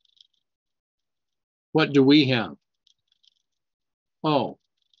 What do we have? Oh,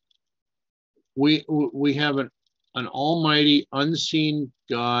 we have an almighty, unseen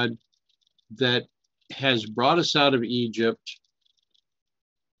God that has brought us out of Egypt.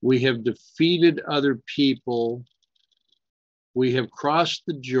 We have defeated other people. We have crossed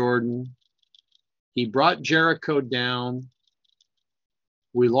the Jordan. He brought Jericho down.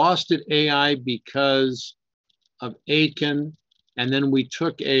 We lost at Ai because of Achan, and then we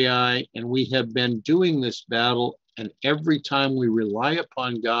took Ai, and we have been doing this battle, and every time we rely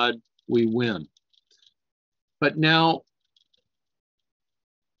upon God, we win. But now,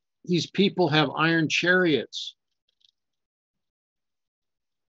 these people have iron chariots.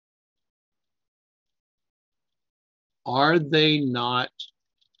 Are they not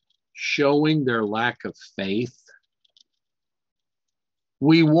showing their lack of faith?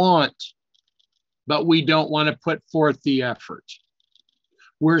 We want, but we don't want to put forth the effort.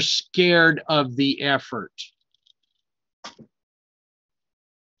 We're scared of the effort.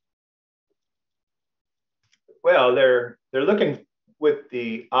 Well, they're looking with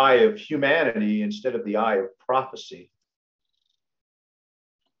the eye of humanity instead of the eye of prophecy.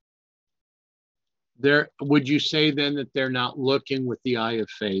 Would you say then that they're not looking with the eye of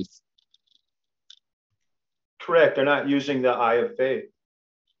faith? Correct. They're not using the eye of faith.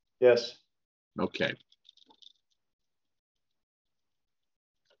 Yes. Okay.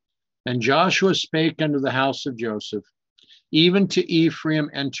 And Joshua spake unto the house of Joseph, even to Ephraim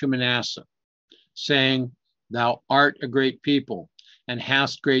and to Manasseh, saying, Thou art a great people, and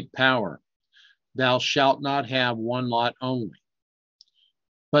hast great power. Thou shalt not have one lot only.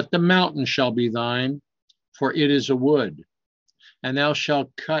 But the mountain shall be thine, for it is a wood, and thou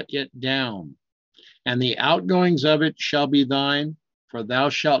shalt cut it down. And the outgoings of it shall be thine, for thou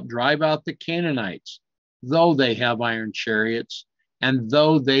shalt drive out the Canaanites, though they have iron chariots, and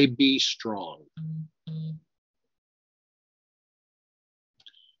though they be strong.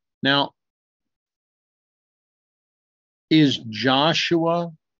 Now, is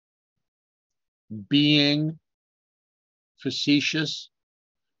Joshua being facetious,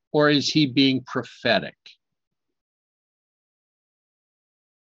 or is he being prophetic?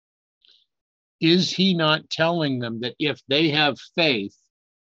 Is he not telling them that if they have faith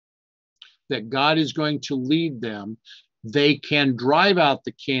that God is going to lead them, they can drive out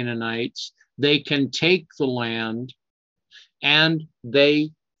the Canaanites, they can take the land, and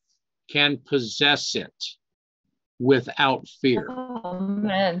they can possess it without fear?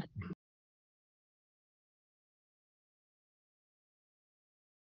 Amen.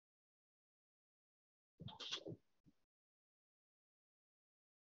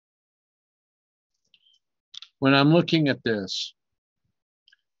 When I'm looking at this,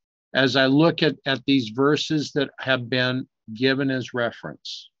 as I look at these verses that have been given as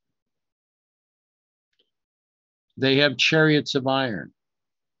reference, they have chariots of iron.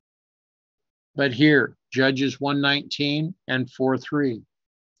 But here, Judges 1:19 and 4:3.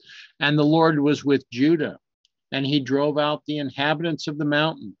 And the Lord was with Judah, and he drove out the inhabitants of the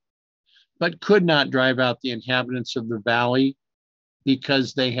mountain, but could not drive out the inhabitants of the valley,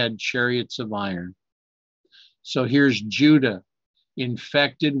 because they had chariots of iron. So here's Judah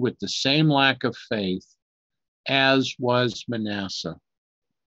infected with the same lack of faith as was Manasseh.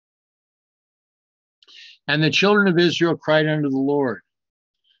 And the children of Israel cried unto the Lord,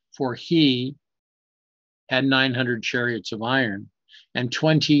 for he had 900 chariots of iron, and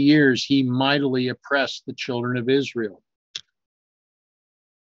 20 years he mightily oppressed the children of Israel.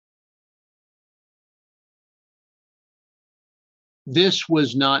 This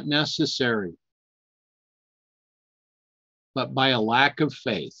was not necessary, but by a lack of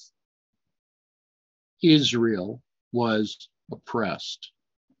faith, Israel was oppressed.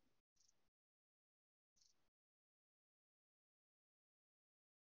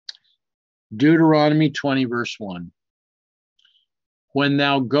 Deuteronomy 20, verse 1. When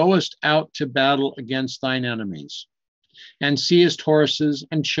thou goest out to battle against thine enemies, and seest horses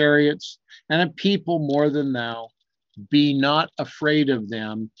and chariots, and a people more than thou, be not afraid of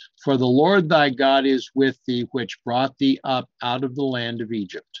them, for the Lord thy God is with thee, which brought thee up out of the land of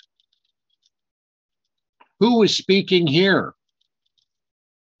Egypt. Who is speaking here?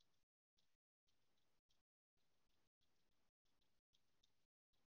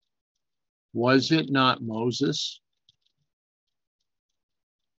 Was it not Moses?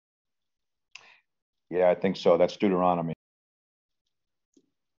 Yeah, I think so. That's Deuteronomy.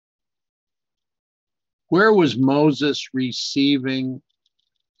 Where was Moses receiving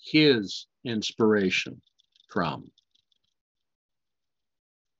his inspiration from?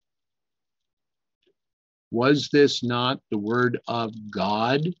 Was this not the word of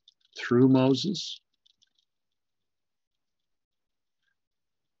God through Moses?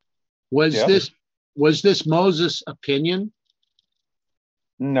 Was Yeah. this Moses' opinion?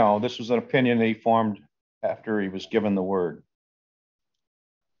 No, this was an opinion that he formed after he was given the word.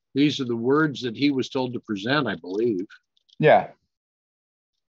 These are the words that he was told to present, I believe. Yeah.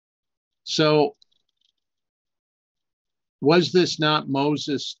 So was this not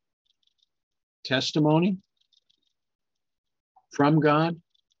Moses' testimony from God?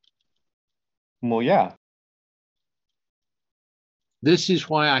 Well, yeah. This is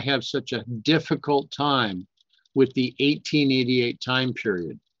why I have such a difficult time with the 1888 time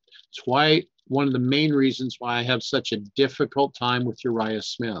period. It's why one of the main reasons why I have such a difficult time with Uriah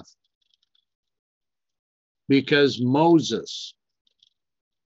Smith. Because Moses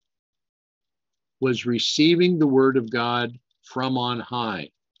was receiving the word of God from on high.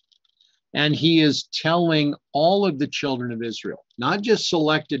 And he is telling all of the children of Israel, not just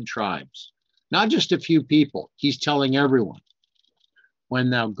selected tribes, not just a few people. He's telling everyone, when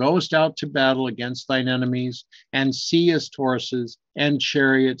thou goest out to battle against thine enemies and seest horses and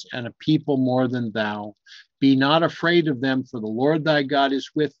chariots and a people more than thou, be not afraid of them, for the Lord thy God is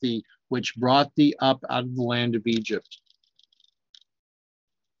with thee, which brought thee up out of the land of Egypt.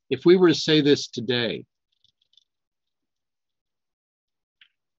 If we were to say this today,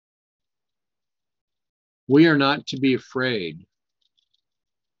 we are not to be afraid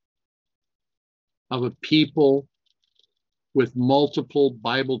of a people with multiple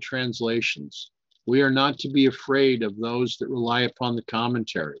Bible translations. We are not to be afraid of those that rely upon the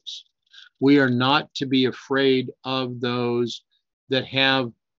commentaries. We are not to be afraid of those that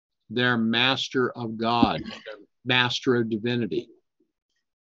have their master of God, their master of divinity.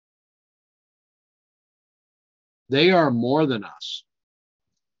 They are more than us.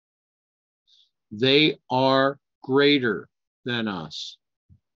 They are greater than us.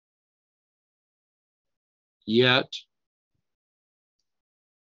 Yet,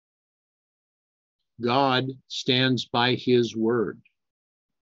 God stands by his word.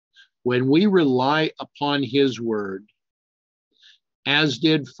 When we rely upon his word, as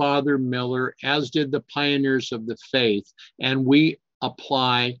did Father Miller, as did the pioneers of the faith, and we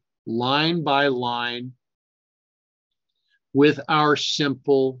apply line by line with our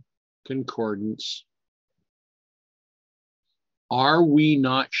simple concordance, are we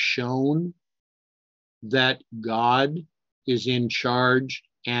not shown that God is in charge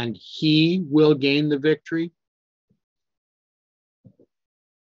and he will gain the victory?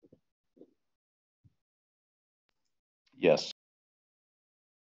 Yes.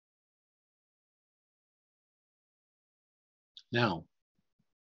 Now,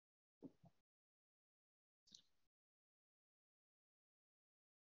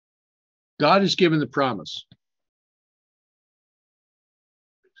 God has given the promise.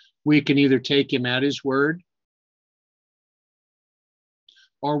 We can either take him at his word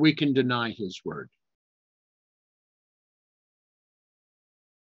or we can deny his word.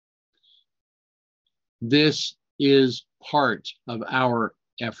 This is part of our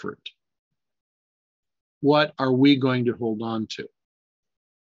effort. What are we going to hold on to?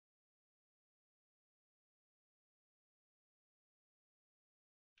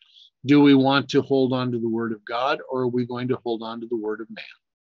 Do we want to hold on to the word of God, or are we going to hold on to the word of man?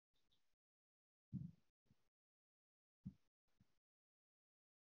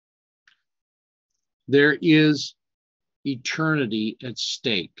 There is eternity at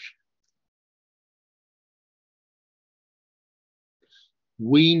stake.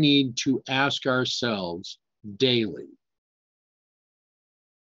 We need to ask ourselves daily,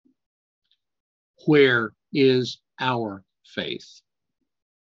 where is our faith?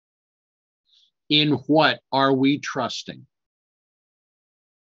 In what are we trusting?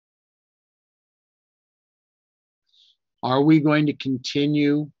 Are we going to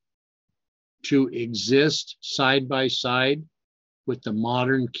continue to exist side by side with the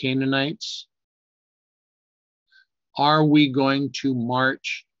modern Canaanites? Are we going to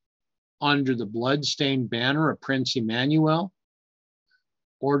march under the bloodstained banner of Prince Emmanuel?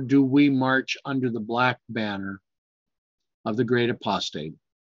 Or do we march under the black banner of the great apostate?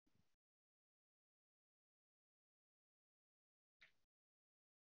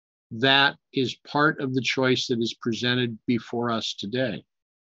 That is part of the choice that is presented before us today.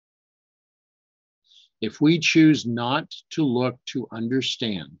 If we choose not to look to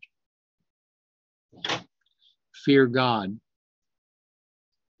understand, fear God,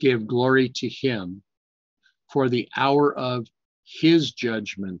 give glory to him, for the hour of his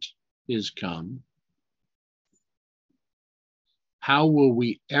judgment is come, how will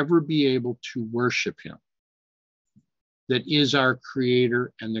we ever be able to worship him that is our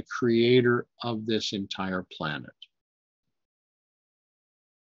creator and the creator of this entire planet?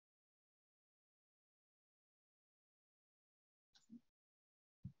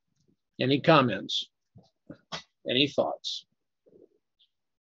 Any comments? Any thoughts?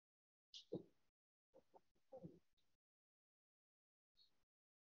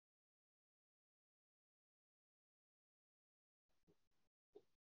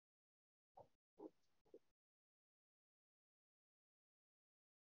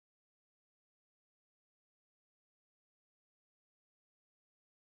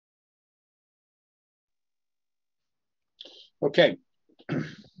 Okay.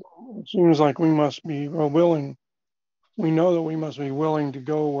 It seems like we must be willing. We know that we must be willing to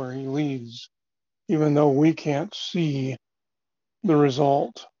go where he leads, even though we can't see the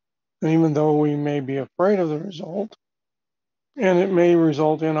result. And even though we may be afraid of the result, and it may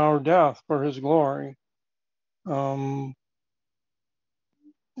result in our death for his glory, we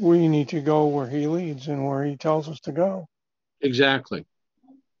need to go where he leads and where he tells us to go. Exactly.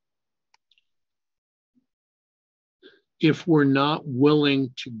 If we're not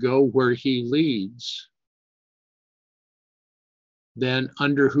willing to go where he leads, then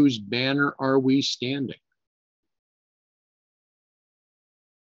under whose banner are we standing?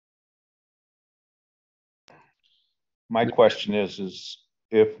 My question is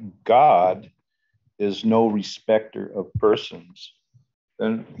if God is no respecter of persons,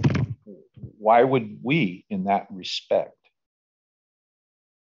 then why would we in that respect?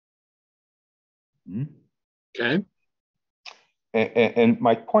 Okay. And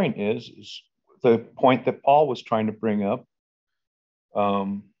my point is the point that Paul was trying to bring up,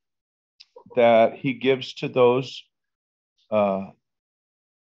 that he gives to those,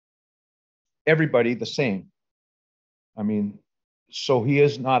 everybody the same. I mean, so he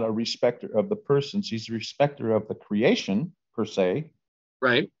is not a respecter of the persons. He's a respecter of the creation, per se.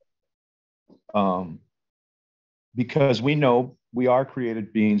 Right. Because we know we are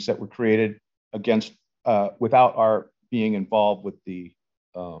created beings that were created against, without our being involved with the,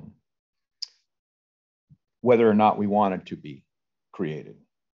 whether or not we wanted to be created.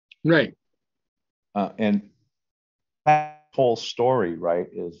 Right. And that whole story, right,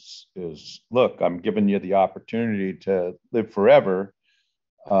 is look, I'm giving you the opportunity to live forever,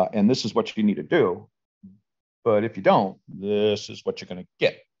 and this is what you need to do. But if you don't, this is what you're going to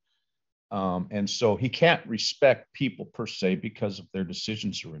get. And so he can't respect people per se because of their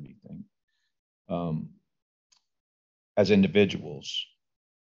decisions or anything. As individuals,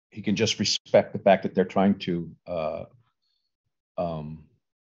 he can just respect the fact that they're trying to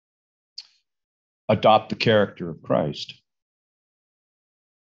adopt the character of Christ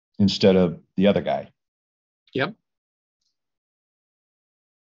instead of the other guy. Yep.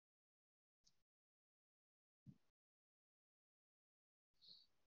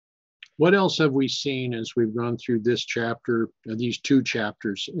 What else have we seen as we've gone through this chapter, these two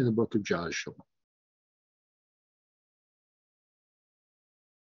chapters in the book of Joshua?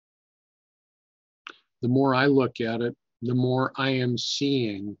 The more I look at it, the more I am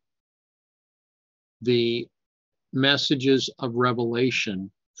seeing the messages of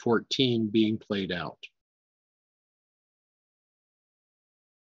Revelation 14 being played out.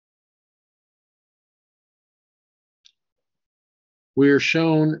 We are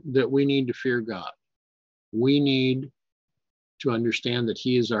shown that we need to fear God. We need to understand that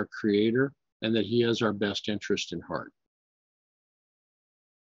he is our creator and that he has our best interest in heart.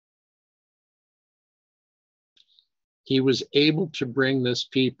 He was able to bring this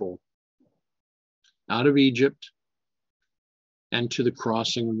people out of Egypt and to the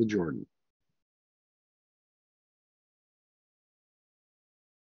crossing of the Jordan.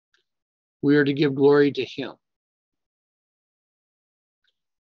 We are to give glory to him.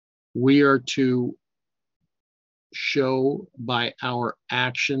 We are to show by our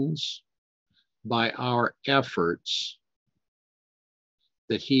actions, by our efforts,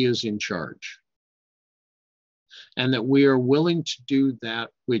 that he is in charge, and that we are willing to do that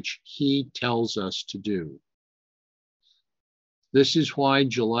which he tells us to do. This is why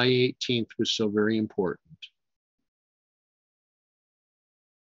July 18th was so very important.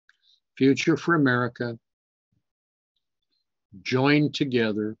 Future for America joined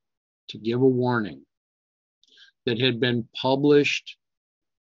together to give a warning that had been published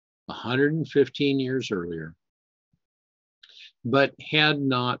 115 years earlier, but had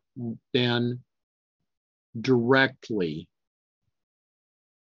not been directly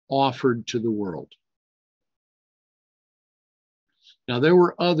offered to the world. Now, there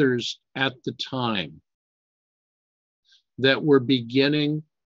were others at the time that were beginning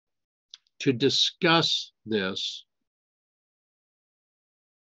to discuss this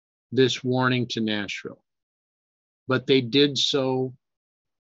warning to Nashville, but they did so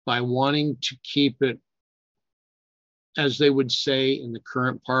by wanting to keep it as they would say in the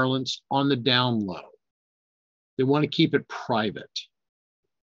current parlance, on the down low. They want to keep it private.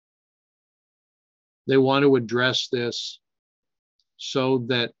 They want to address this so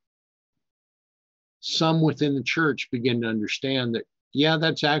that some within the church begin to understand that, yeah,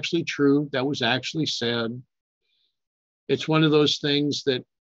 that's actually true. That was actually said. It's one of those things that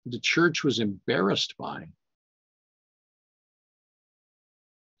the church was embarrassed by.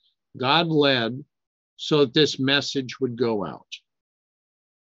 God led so that this message would go out.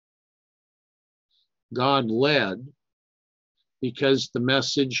 God led because the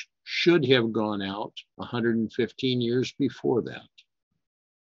message should have gone out 115 years before that.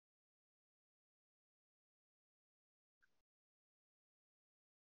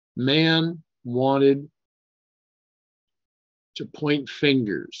 Man wanted to point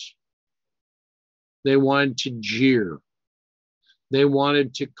fingers. They wanted to jeer. They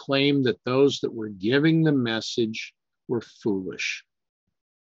wanted to claim that those that were giving the message were foolish.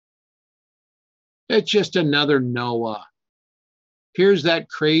 It's just another Noah. Here's that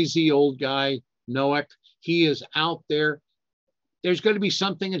crazy old guy, Noah. He is out there. There's going to be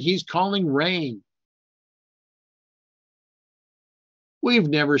something that he's calling rain. We've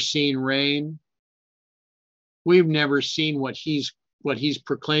never seen rain. We've never seen what he's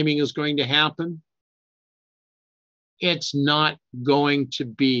proclaiming is going to happen. It's not going to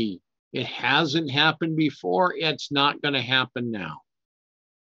be. It hasn't happened before. It's not going to happen now.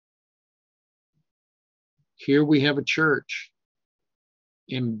 Here we have a church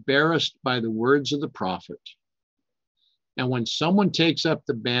embarrassed by the words of the prophet. And when someone takes up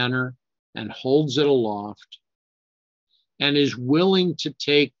the banner and holds it aloft and is willing to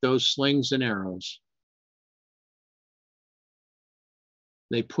take those slings and arrows,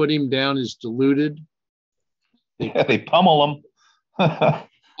 they put him down as deluded. They pummel them.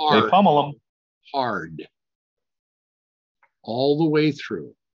 They pummel them hard all the way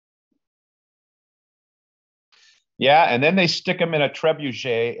through. Yeah, and then they stick them in a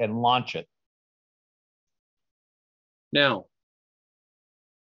trebuchet and launch it. Now,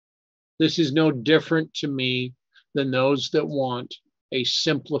 this is no different to me than those that want a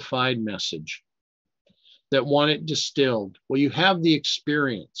simplified message, that want it distilled. Well, you have the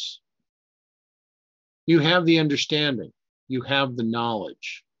experience. You have the understanding. You have the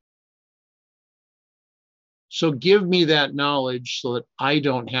knowledge. So give me that knowledge so that I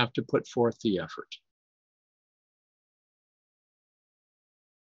don't have to put forth the effort.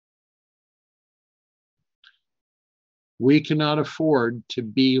 We cannot afford to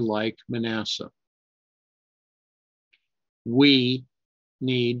be like Manasseh. We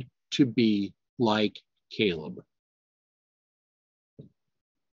need to be like Caleb.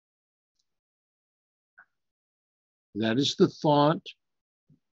 That is the thought,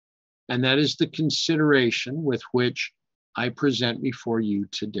 and that is the consideration with which I present before you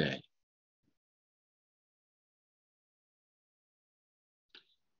today.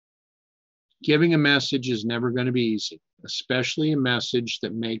 Giving a message is never going to be easy, especially a message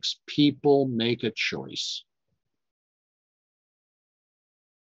that makes people make a choice.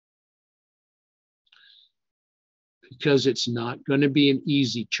 Because it's not going to be an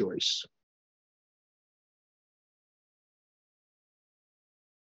easy choice.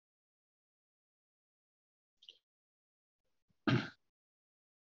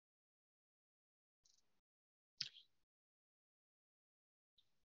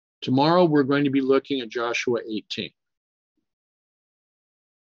 Tomorrow, we're going to be looking at Joshua 18.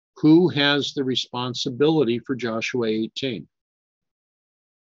 Who has the responsibility for Joshua 18?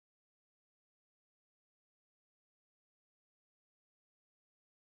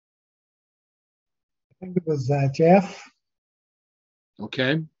 I think it was Jeff.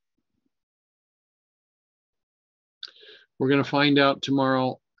 Okay. We're going to find out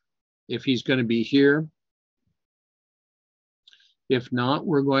tomorrow if he's going to be here. If not,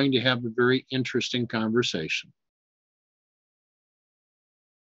 we're going to have a very interesting conversation.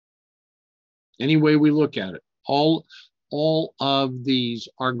 Any way we look at it, all of these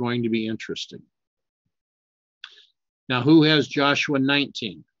are going to be interesting. Now, who has Joshua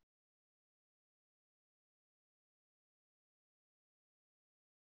 19?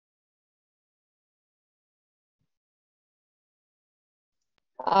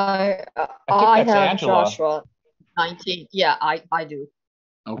 I that's have Angela. Joshua 19. Yeah, I do.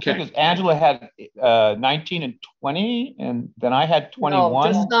 Okay. I think Angela had 19 and 20, and then I had 21.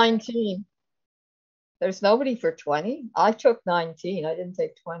 No, just 19. There's nobody for 20. I took 19. I didn't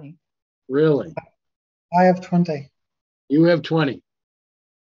take 20. Really? I have 20. You have 20.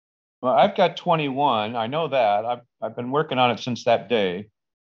 Well, I've got 21. I know that. I've been working on it since that day.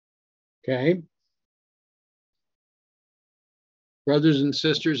 Okay. Brothers and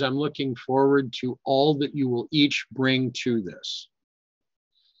sisters, I'm looking forward to all that you will each bring to this.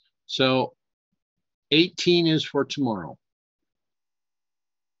 So 18 is for tomorrow.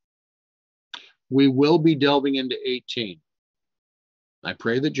 We will be delving into 18. I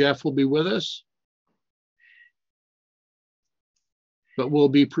pray that Jeff will be with us, but we'll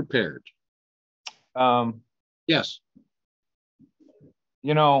be prepared. Yes.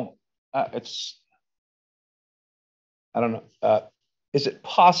 You know, I don't know. Is it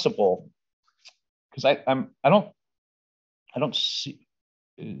possible? Because I don't see.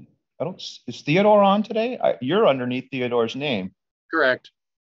 Is Theodore on today? You're underneath Theodore's name. Correct.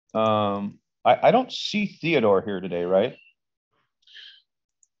 I don't see Theodore here today, right?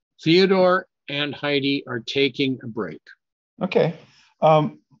 Theodore and Heidi are taking a break. Okay.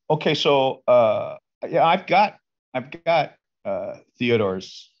 Okay. So yeah, I've got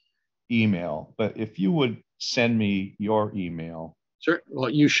Theodore's email, but if you would send me your email. Sure. Well,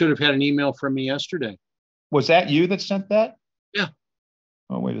 you should have had an email from me yesterday. Was that you that sent that? Yeah.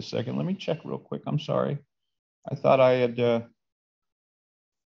 Oh, wait a second. Let me check real quick. I'm sorry. I thought I had.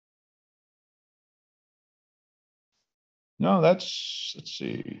 No, let's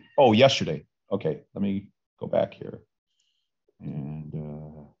see. Oh, yesterday. Okay, let me go back here. And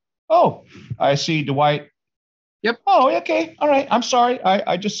oh, I see Dwight. Yep. Oh, okay. All right. I'm sorry.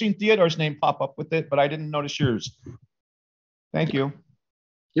 I just seen Theodore's name pop up with it, but I didn't notice yours. Thank you.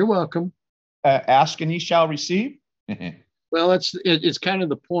 You're welcome. Ask and ye shall receive. Well, it's kind of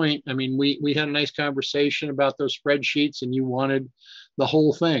the point. I mean, we had a nice conversation about those spreadsheets, and you wanted the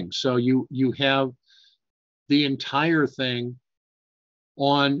whole thing. So you have the entire thing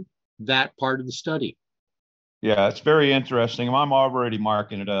on that part of the study. Yeah, it's very interesting. I'm already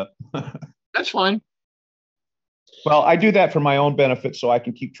marking it up. That's fine. Well, I do that for my own benefit so I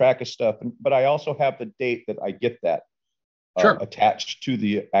can keep track of stuff. But I also have the date that I get that sure. Attached to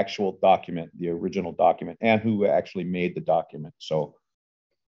the actual document, the original document, and who actually made the document. So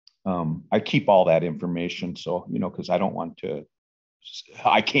I keep all that information. So, you know, because I don't want to,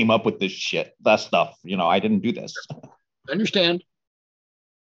 I came up with this shit, that stuff. You know, I didn't do this. I understand.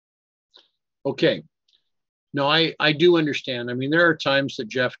 Okay. No, I do understand. I mean, there are times that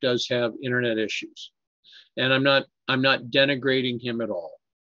Jeff does have internet issues, and I'm not denigrating him at all.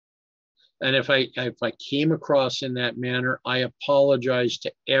 And if I came across in that manner, I apologize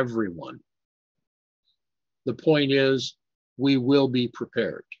to everyone. The point is, we will be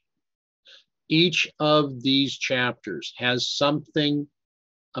prepared. Each of these chapters has something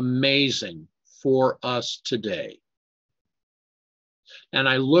amazing for us today. And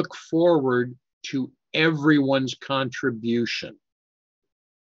I look forward to everyone's contribution.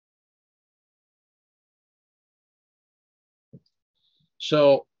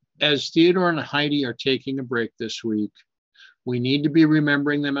 So as Theodore and Heidi are taking a break this week, we need to be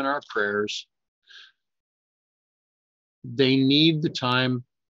remembering them in our prayers. They need the time,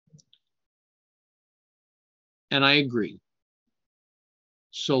 and I agree.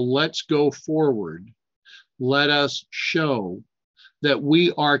 So let's go forward. Let us show that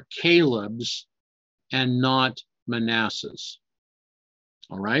we are Caleb's and not Manasseh's.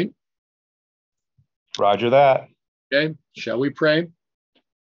 All right? Roger that. Okay, shall we pray?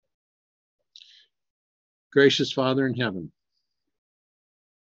 Gracious Father in heaven,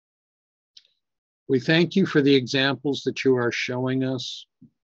 we thank you for the examples that you are showing us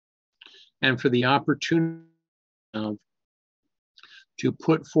and for the opportunity to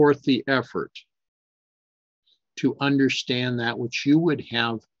put forth the effort to understand that which you would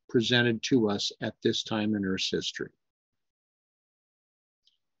have presented to us at this time in Earth's history.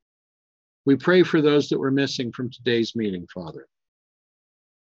 We pray for those that were missing from today's meeting, Father.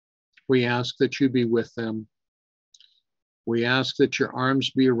 We ask that you be with them. We ask that your arms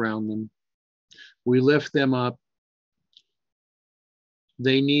be around them. We lift them up.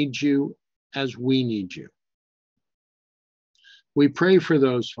 They need you as we need you. We pray for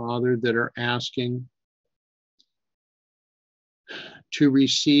those, Father, that are asking to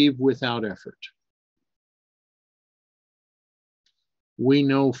receive without effort. We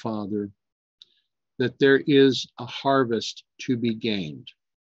know, Father, that there is a harvest to be gained.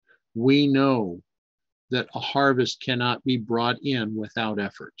 We know that a harvest cannot be brought in without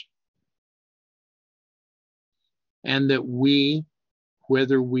effort. And that we,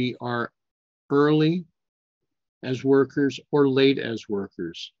 whether we are early as workers or late as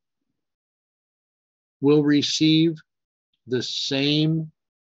workers, will receive the same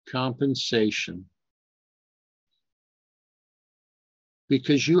compensation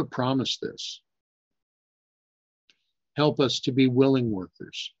because you have promised this. Help us to be willing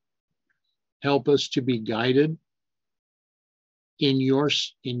workers. Help us to be guided in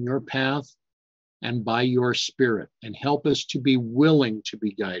your path and by your Spirit, and help us to be willing to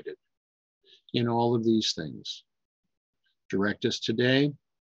be guided in all of these things. Direct us today.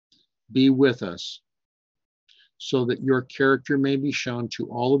 Be with us so that your character may be shown to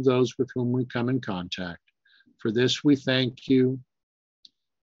all of those with whom we come in contact. For this we thank you,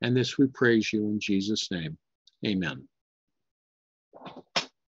 and this we praise you in Jesus' name. Amen.